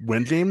helps you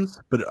win games,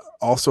 but it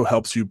also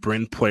helps you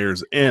bring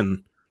players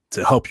in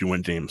to help you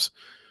win games.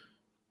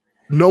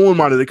 No one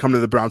wanted to come to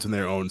the Browns when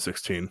they were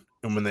 0-16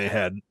 and when they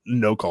had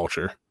no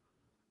culture.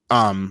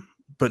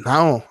 But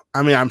now,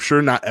 I mean, I'm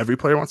sure not every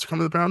player wants to come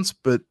to the Browns,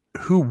 but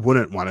who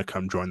wouldn't want to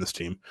come join this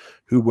team?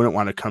 Who wouldn't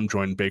want to come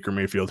join Baker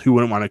Mayfield? Who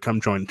wouldn't want to come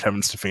join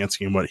Kevin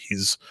Stefanski and what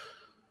he's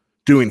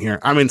doing here?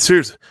 I mean,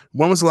 seriously,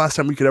 when was the last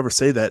time we could ever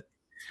say that?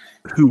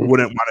 Who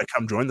wouldn't want to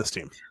come join this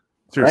team?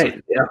 Seriously.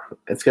 Right? Yeah,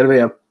 it's going to be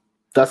a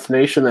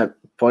destination that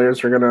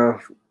players are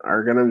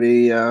gonna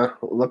be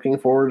looking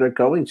forward to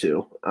going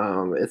to.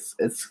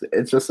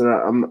 It's just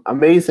an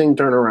amazing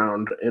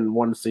turnaround in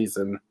one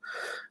season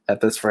that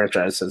this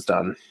franchise has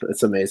done.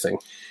 It's amazing.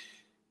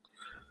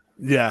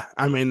 Yeah,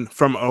 I mean,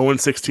 from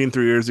 0-16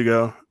 3 years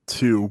ago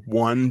to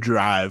one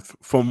drive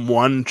from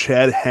one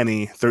Chad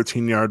Henne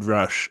 13-yard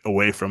rush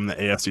away from the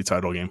AFC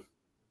title game.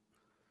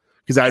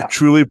 Because I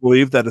truly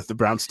believe that if the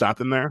Browns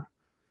stop him there,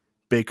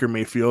 Baker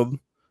Mayfield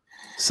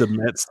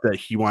submits that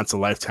he wants a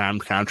lifetime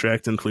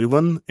contract in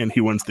Cleveland and he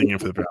wins the game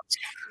for the Browns.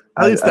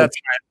 At least that's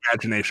my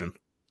imagination.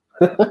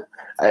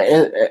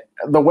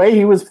 The way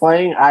he was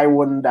playing, I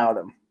wouldn't doubt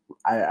him.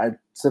 I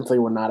simply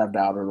would not have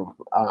doubted him.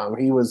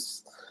 He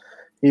was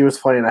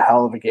playing a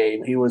hell of a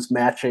game. He was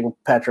matching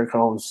Patrick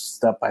Holmes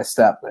step by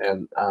step,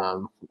 and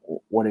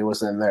when he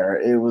was in there,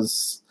 it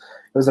was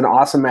an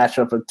awesome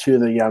matchup of two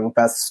of the young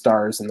best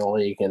stars in the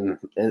league, and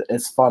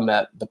it's fun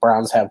that the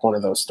Browns have one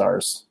of those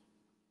stars.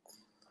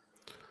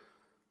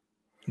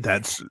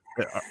 That's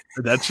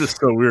just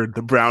so weird.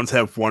 The Browns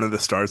have one of the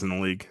stars in the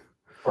league,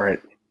 right?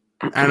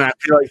 And I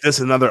feel like this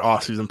is another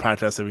off-season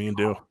podcast that we can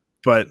do.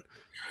 But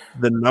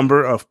the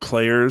number of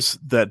players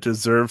that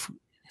deserve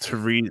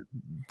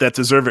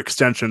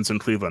extensions in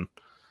Cleveland,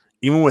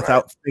 even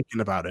without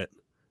thinking about it: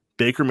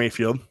 Baker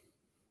Mayfield,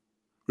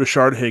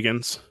 Rashard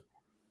Higgins,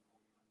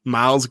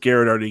 Myles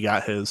Garrett already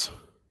got his,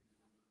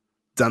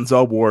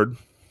 Denzel Ward,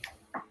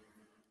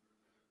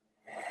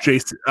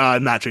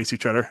 not JC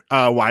Treader,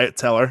 Wyatt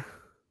Teller.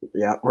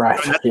 Yeah, right.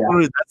 I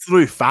mean, that's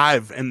literally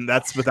 5, and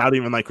that's without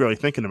even really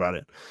thinking about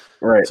it.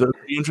 Right. So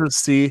it'll be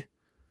interesting to see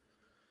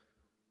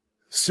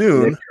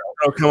soon.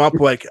 It'll come up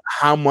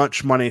how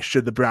much money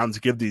should the Browns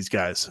give these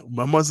guys?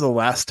 When was the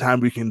last time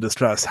we can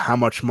discuss how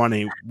much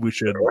money we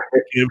should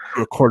give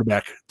to a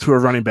quarterback, to a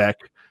running back,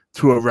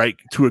 to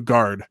a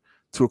guard,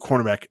 to a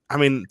cornerback? I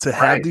mean, to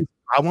have these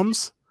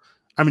problems,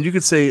 I mean, you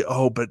could say,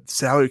 oh, but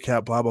salary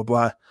cap, blah, blah,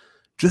 blah.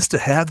 Just to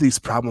have these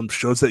problems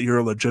shows that you're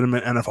a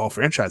legitimate NFL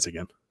franchise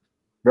again.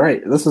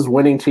 Right. This is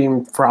winning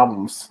team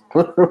problems.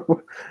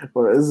 The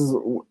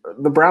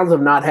Browns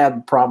have not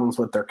had problems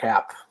with their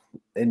cap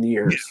in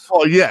years.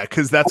 Well, yeah,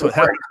 because that's what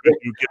happens when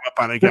you give up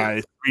on a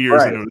guy 3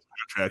 years into his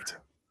contract.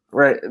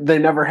 Right. They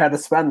never had to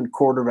spend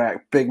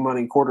big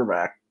money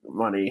quarterback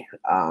money.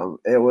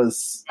 It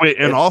was. Wait,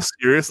 in all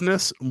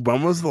seriousness,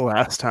 when was the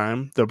last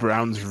time the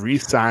Browns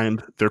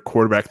re-signed their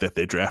quarterback that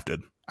they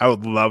drafted? I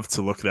would love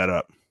to look that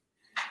up.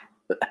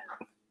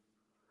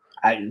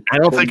 I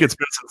don't think it's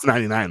been since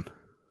 '99.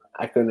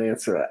 I couldn't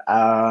answer it.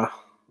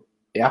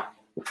 Yeah,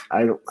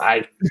 I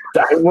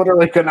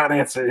literally could not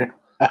answer you.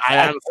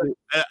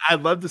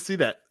 I'd love to see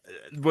that.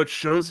 What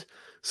shows,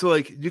 so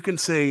you can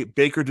say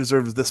Baker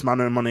deserves this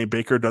amount of money,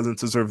 Baker doesn't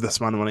deserve this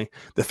amount of money.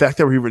 The fact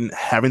that we're even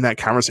having that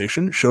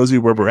conversation shows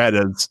you where we're at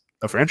as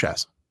a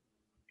franchise.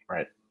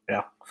 Right.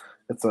 Yeah.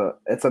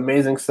 It's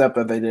amazing step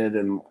that they did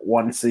in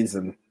one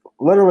season.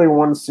 Literally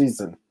one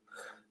season.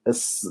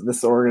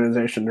 This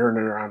organization turned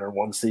it around in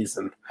one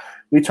season.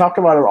 We talked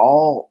about it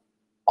all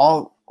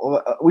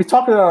we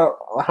talked about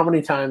how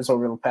many times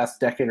over the past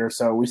decade or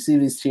so we see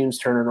these teams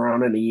turning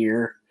around in a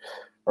year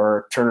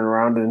or turning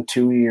around in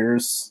 2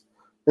 years.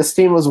 This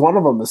team was one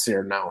of them this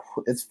year. Now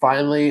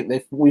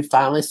we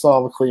finally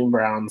saw the Cleveland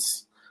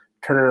Browns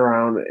turn it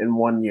around in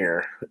 1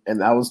 year, and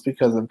that was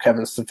because of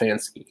Kevin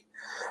Stefanski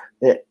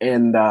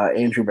and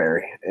Andrew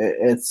Berry.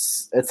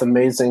 It's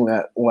amazing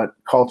that what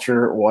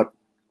culture, what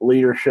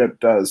leadership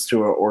does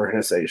to an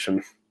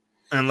organization.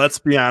 And let's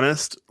be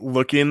honest,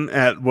 looking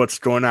at what's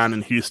going on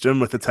in Houston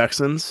with the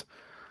Texans,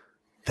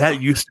 that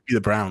used to be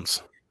the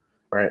Browns.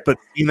 Right. But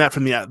seeing that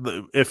from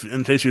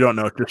in case you don't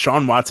know,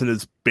 Deshaun Watson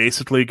is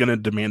basically going to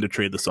demand a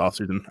trade this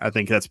offseason. I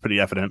think that's pretty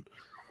evident.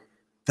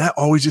 That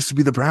always used to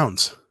be the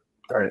Browns.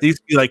 Right. These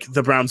be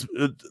the Browns,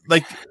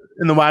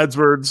 in the wise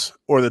words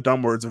or the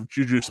dumb words of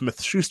Juju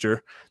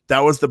Smith-Schuster, that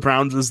was the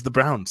Browns was the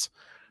Browns.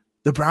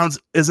 The Browns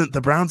isn't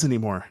the Browns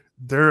anymore.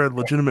 They're a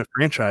legitimate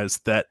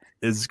franchise that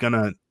is going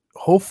to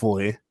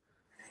hopefully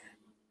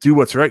do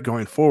what's right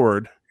going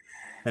forward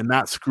and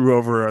not screw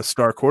over a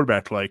star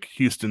quarterback like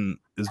Houston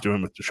is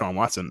doing with Deshaun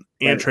Watson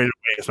and trade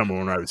away his number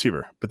 1 wide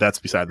receiver. But that's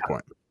beside the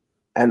point.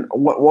 And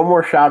one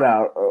more shout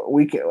out.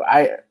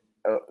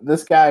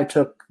 This guy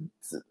took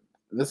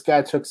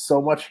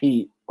so much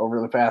heat over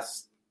the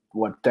past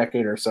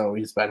decade or so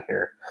he's been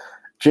here.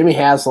 Jimmy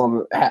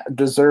Haslam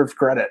deserves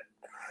credit.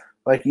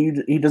 Like,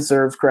 he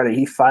deserves credit.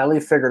 He finally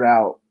figured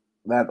out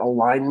that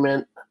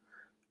alignment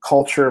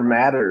culture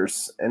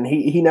matters, and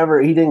he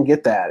didn't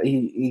get that.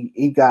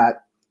 He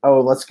got,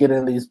 let's get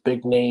in these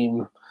big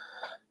name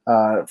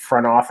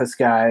front office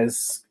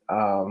guys,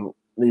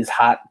 these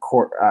hot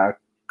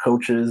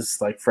coaches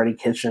like Freddie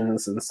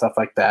Kitchens and stuff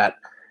like that.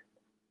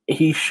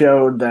 He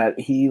showed that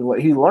he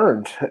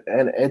learned,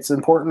 and it's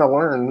important to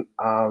learn.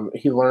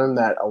 He learned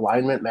that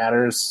alignment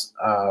matters,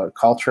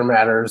 culture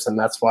matters, and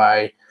that's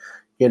why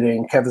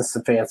getting Kevin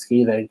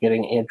Stefanski, then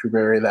getting Andrew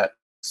Berry, that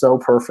so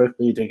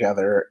perfectly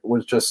together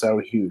was just so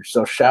huge.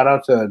 So shout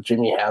out to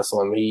Jimmy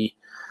Haslam. He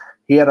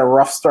had a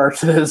rough start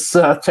to his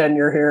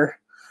tenure here,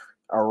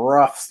 a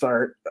rough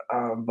start,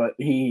 but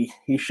he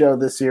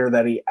showed this year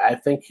that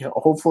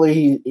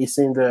hopefully he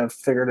seemed to have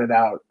figured it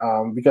out,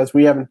 because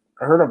we haven't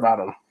heard about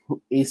him.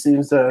 He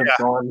seems to have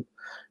gone.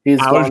 He's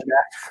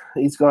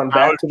gone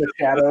back to the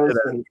shadows.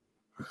 And,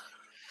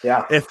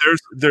 if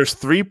there's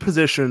 3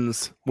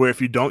 positions where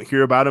if you don't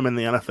hear about him in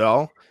the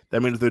NFL,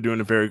 that means they're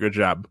doing a very good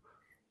job.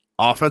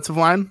 Offensive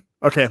line.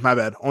 Okay, my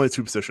bad. Only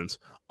 2 positions.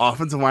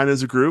 Offensive line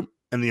as a group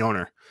and the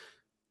owner.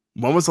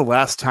 When was the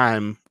last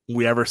time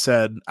we ever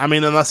said? I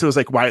mean, unless it was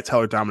like Wyatt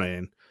Teller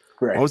dominating.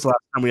 Right. When was the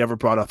last time we ever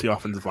brought up the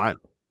offensive line?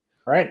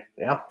 Right.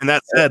 Yeah. And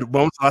that said,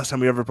 when was the last time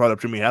we ever brought up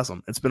Jimmy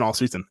Haslam? It's been all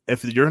season.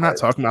 If you're not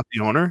talking about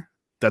the owner,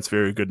 that's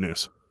very good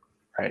news.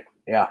 Right.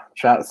 Yeah.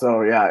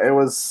 So yeah, it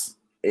was.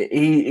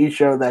 He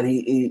showed that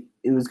he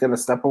was going to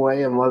step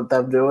away and let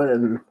them do it,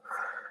 and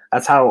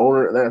that's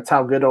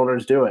how good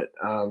owners do it.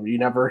 You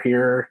never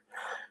hear.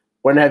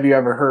 When have you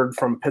ever heard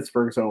from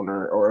Pittsburgh's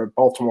owner or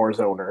Baltimore's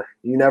owner?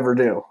 You never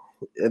do.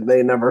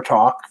 They never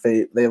talk.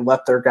 They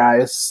let their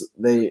guys.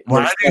 Why do you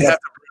have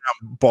to bring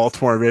up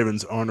Baltimore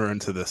Ravens owner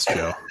into this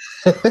show?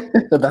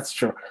 That's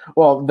true.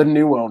 Well, the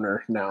new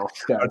owner now.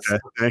 Guys. Okay,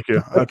 thank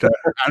you. Okay,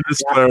 I'm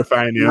just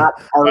clarifying you.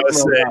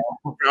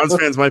 Browns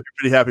fans might be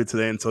pretty happy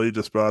today until you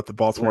just brought up the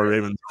Baltimore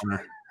Ravens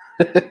owner.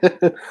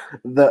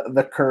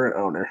 the current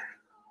owner.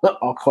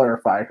 I'll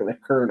clarify, the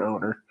current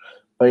owner.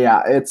 But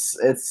yeah, it's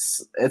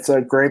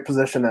a great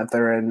position that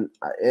they're in.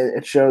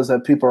 It shows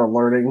that people are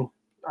learning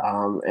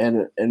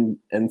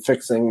and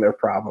fixing their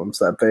problems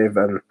that they've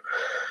been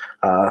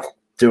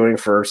doing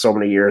for so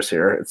many years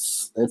here.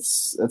 It's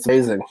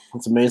amazing.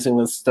 It's amazing,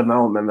 this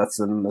development that's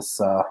in this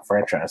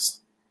franchise.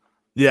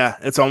 Yeah,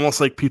 it's almost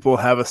like people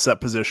have a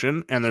set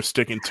position and they're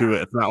sticking to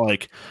it. It's not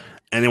like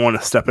anyone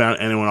is stepping on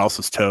anyone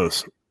else's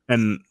toes.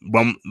 And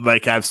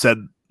like I've said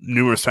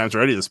numerous times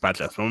already this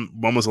podcast,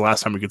 when was the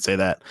last time we could say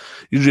that?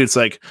 Usually it's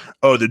like,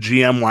 the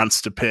GM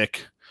wants to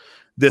pick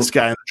this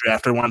guy in the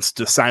draft or wants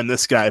to sign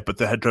this guy, but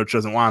the head coach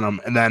doesn't want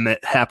him. And then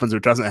it happens or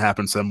doesn't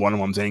happen, so then one of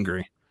them's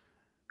angry.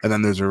 And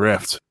then there's a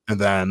rift. And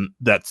then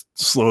that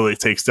slowly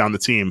takes down the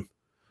team.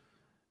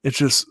 It's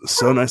just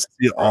so nice to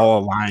see it all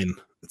align.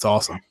 It's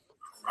awesome.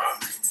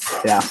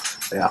 Yeah,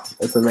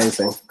 it's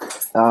amazing.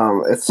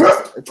 It's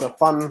a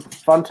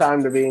fun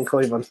time to be in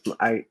Cleveland.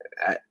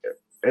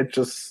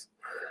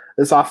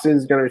 This offseason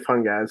is going to be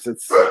fun, guys.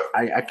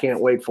 I can't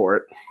wait for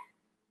it.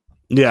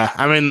 Yeah,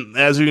 I mean,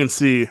 as you can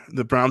see,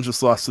 the Browns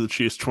just lost to the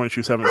Chiefs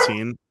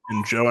 22-17,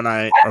 and Joe and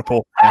I are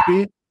both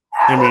happy.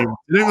 I mean,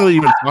 we didn't really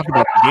even talk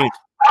about the game.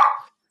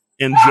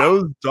 And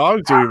Joe's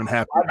dogs are even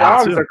happy. My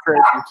dogs are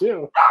crazy,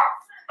 too.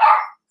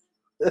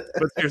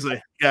 But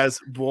seriously, guys,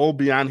 we'll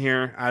be on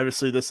here.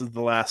 Obviously, this is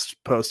the last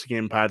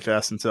post-game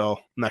podcast until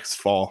next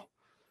fall.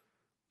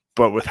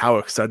 But with how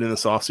exciting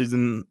this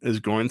offseason is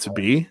going to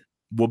be,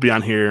 we'll be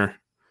on here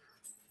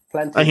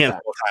a handful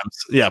of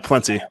times. Yeah,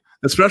 plenty.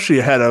 Especially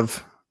ahead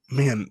of,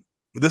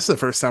 this is the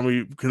first time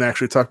we can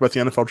actually talk about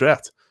the NFL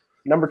draft.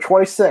 Number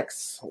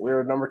 26.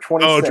 We're number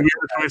 26. Oh, do we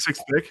have the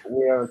 26th pick?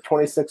 We have a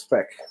 26th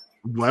pick.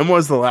 When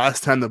was the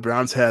last time the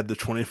Browns had the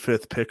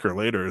 25th pick or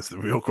later is the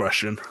real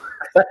question.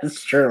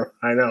 That's true.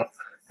 I know.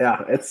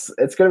 Yeah, it's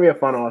going to be a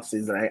fun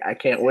offseason. I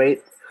can't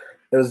wait.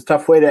 It was a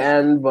tough way to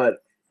end,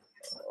 but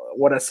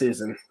what a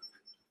season.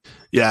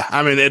 Yeah,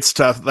 I mean, it's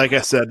tough. Like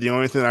I said, the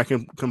only thing I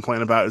can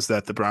complain about is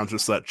that the Browns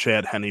just let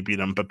Chad Henne beat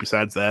them. But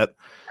besides that,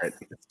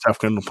 it's tough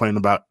to complain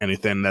about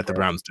anything that the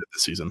Browns did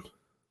this season.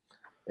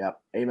 Yeah,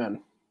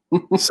 amen.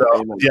 So,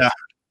 yeah,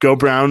 go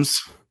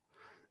Browns.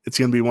 It's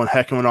going to be one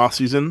heck of an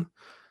offseason.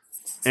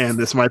 And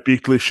this might be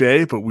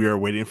cliche, but we are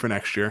waiting for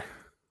next year.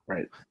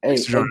 Right. Hey,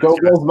 go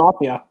Bills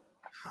Mafia.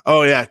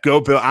 Oh, yeah,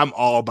 go Bill. I'm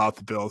all about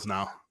the Bills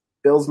now.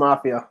 Bills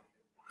Mafia.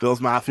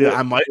 Yeah,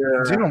 I might.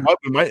 Do you know what?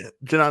 We might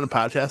get on a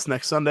podcast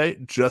next Sunday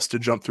just to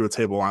jump through a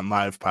table on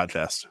live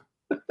podcast.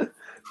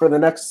 For the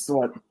next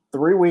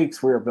 3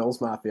 weeks, we are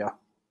Bills Mafia.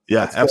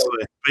 Yeah, that's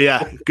absolutely. But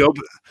yeah,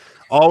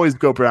 always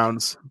go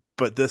Browns,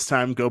 but this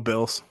time go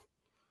Bills.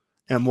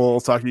 And we'll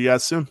talk to you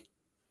guys soon.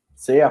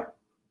 See ya.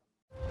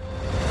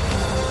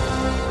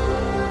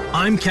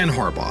 I'm Ken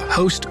Harbaugh,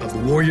 host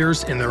of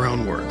Warriors in Their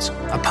Own Words,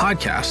 a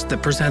podcast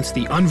that presents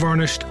the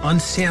unvarnished,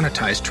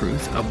 unsanitized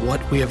truth of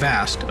what we have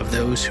asked of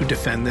those who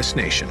defend this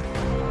nation.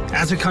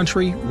 As a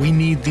country, we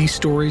need these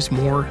stories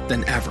more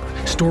than ever.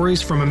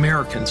 Stories from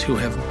Americans who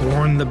have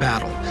borne the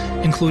battle,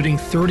 including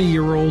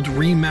 30-year-old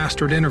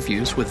remastered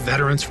interviews with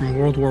veterans from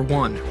World War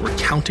I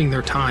recounting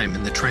their time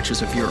in the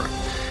trenches of Europe,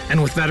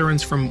 and with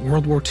veterans from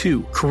World War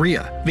II,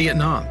 Korea,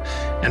 Vietnam,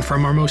 and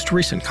from our most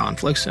recent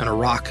conflicts in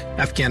Iraq,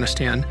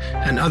 Afghanistan,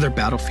 and other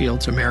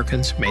battlefields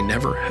Americans may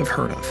never have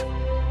heard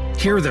of.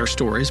 Hear their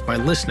stories by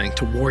listening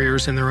to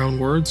Warriors in Their Own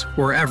Words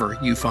wherever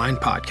you find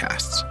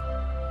podcasts.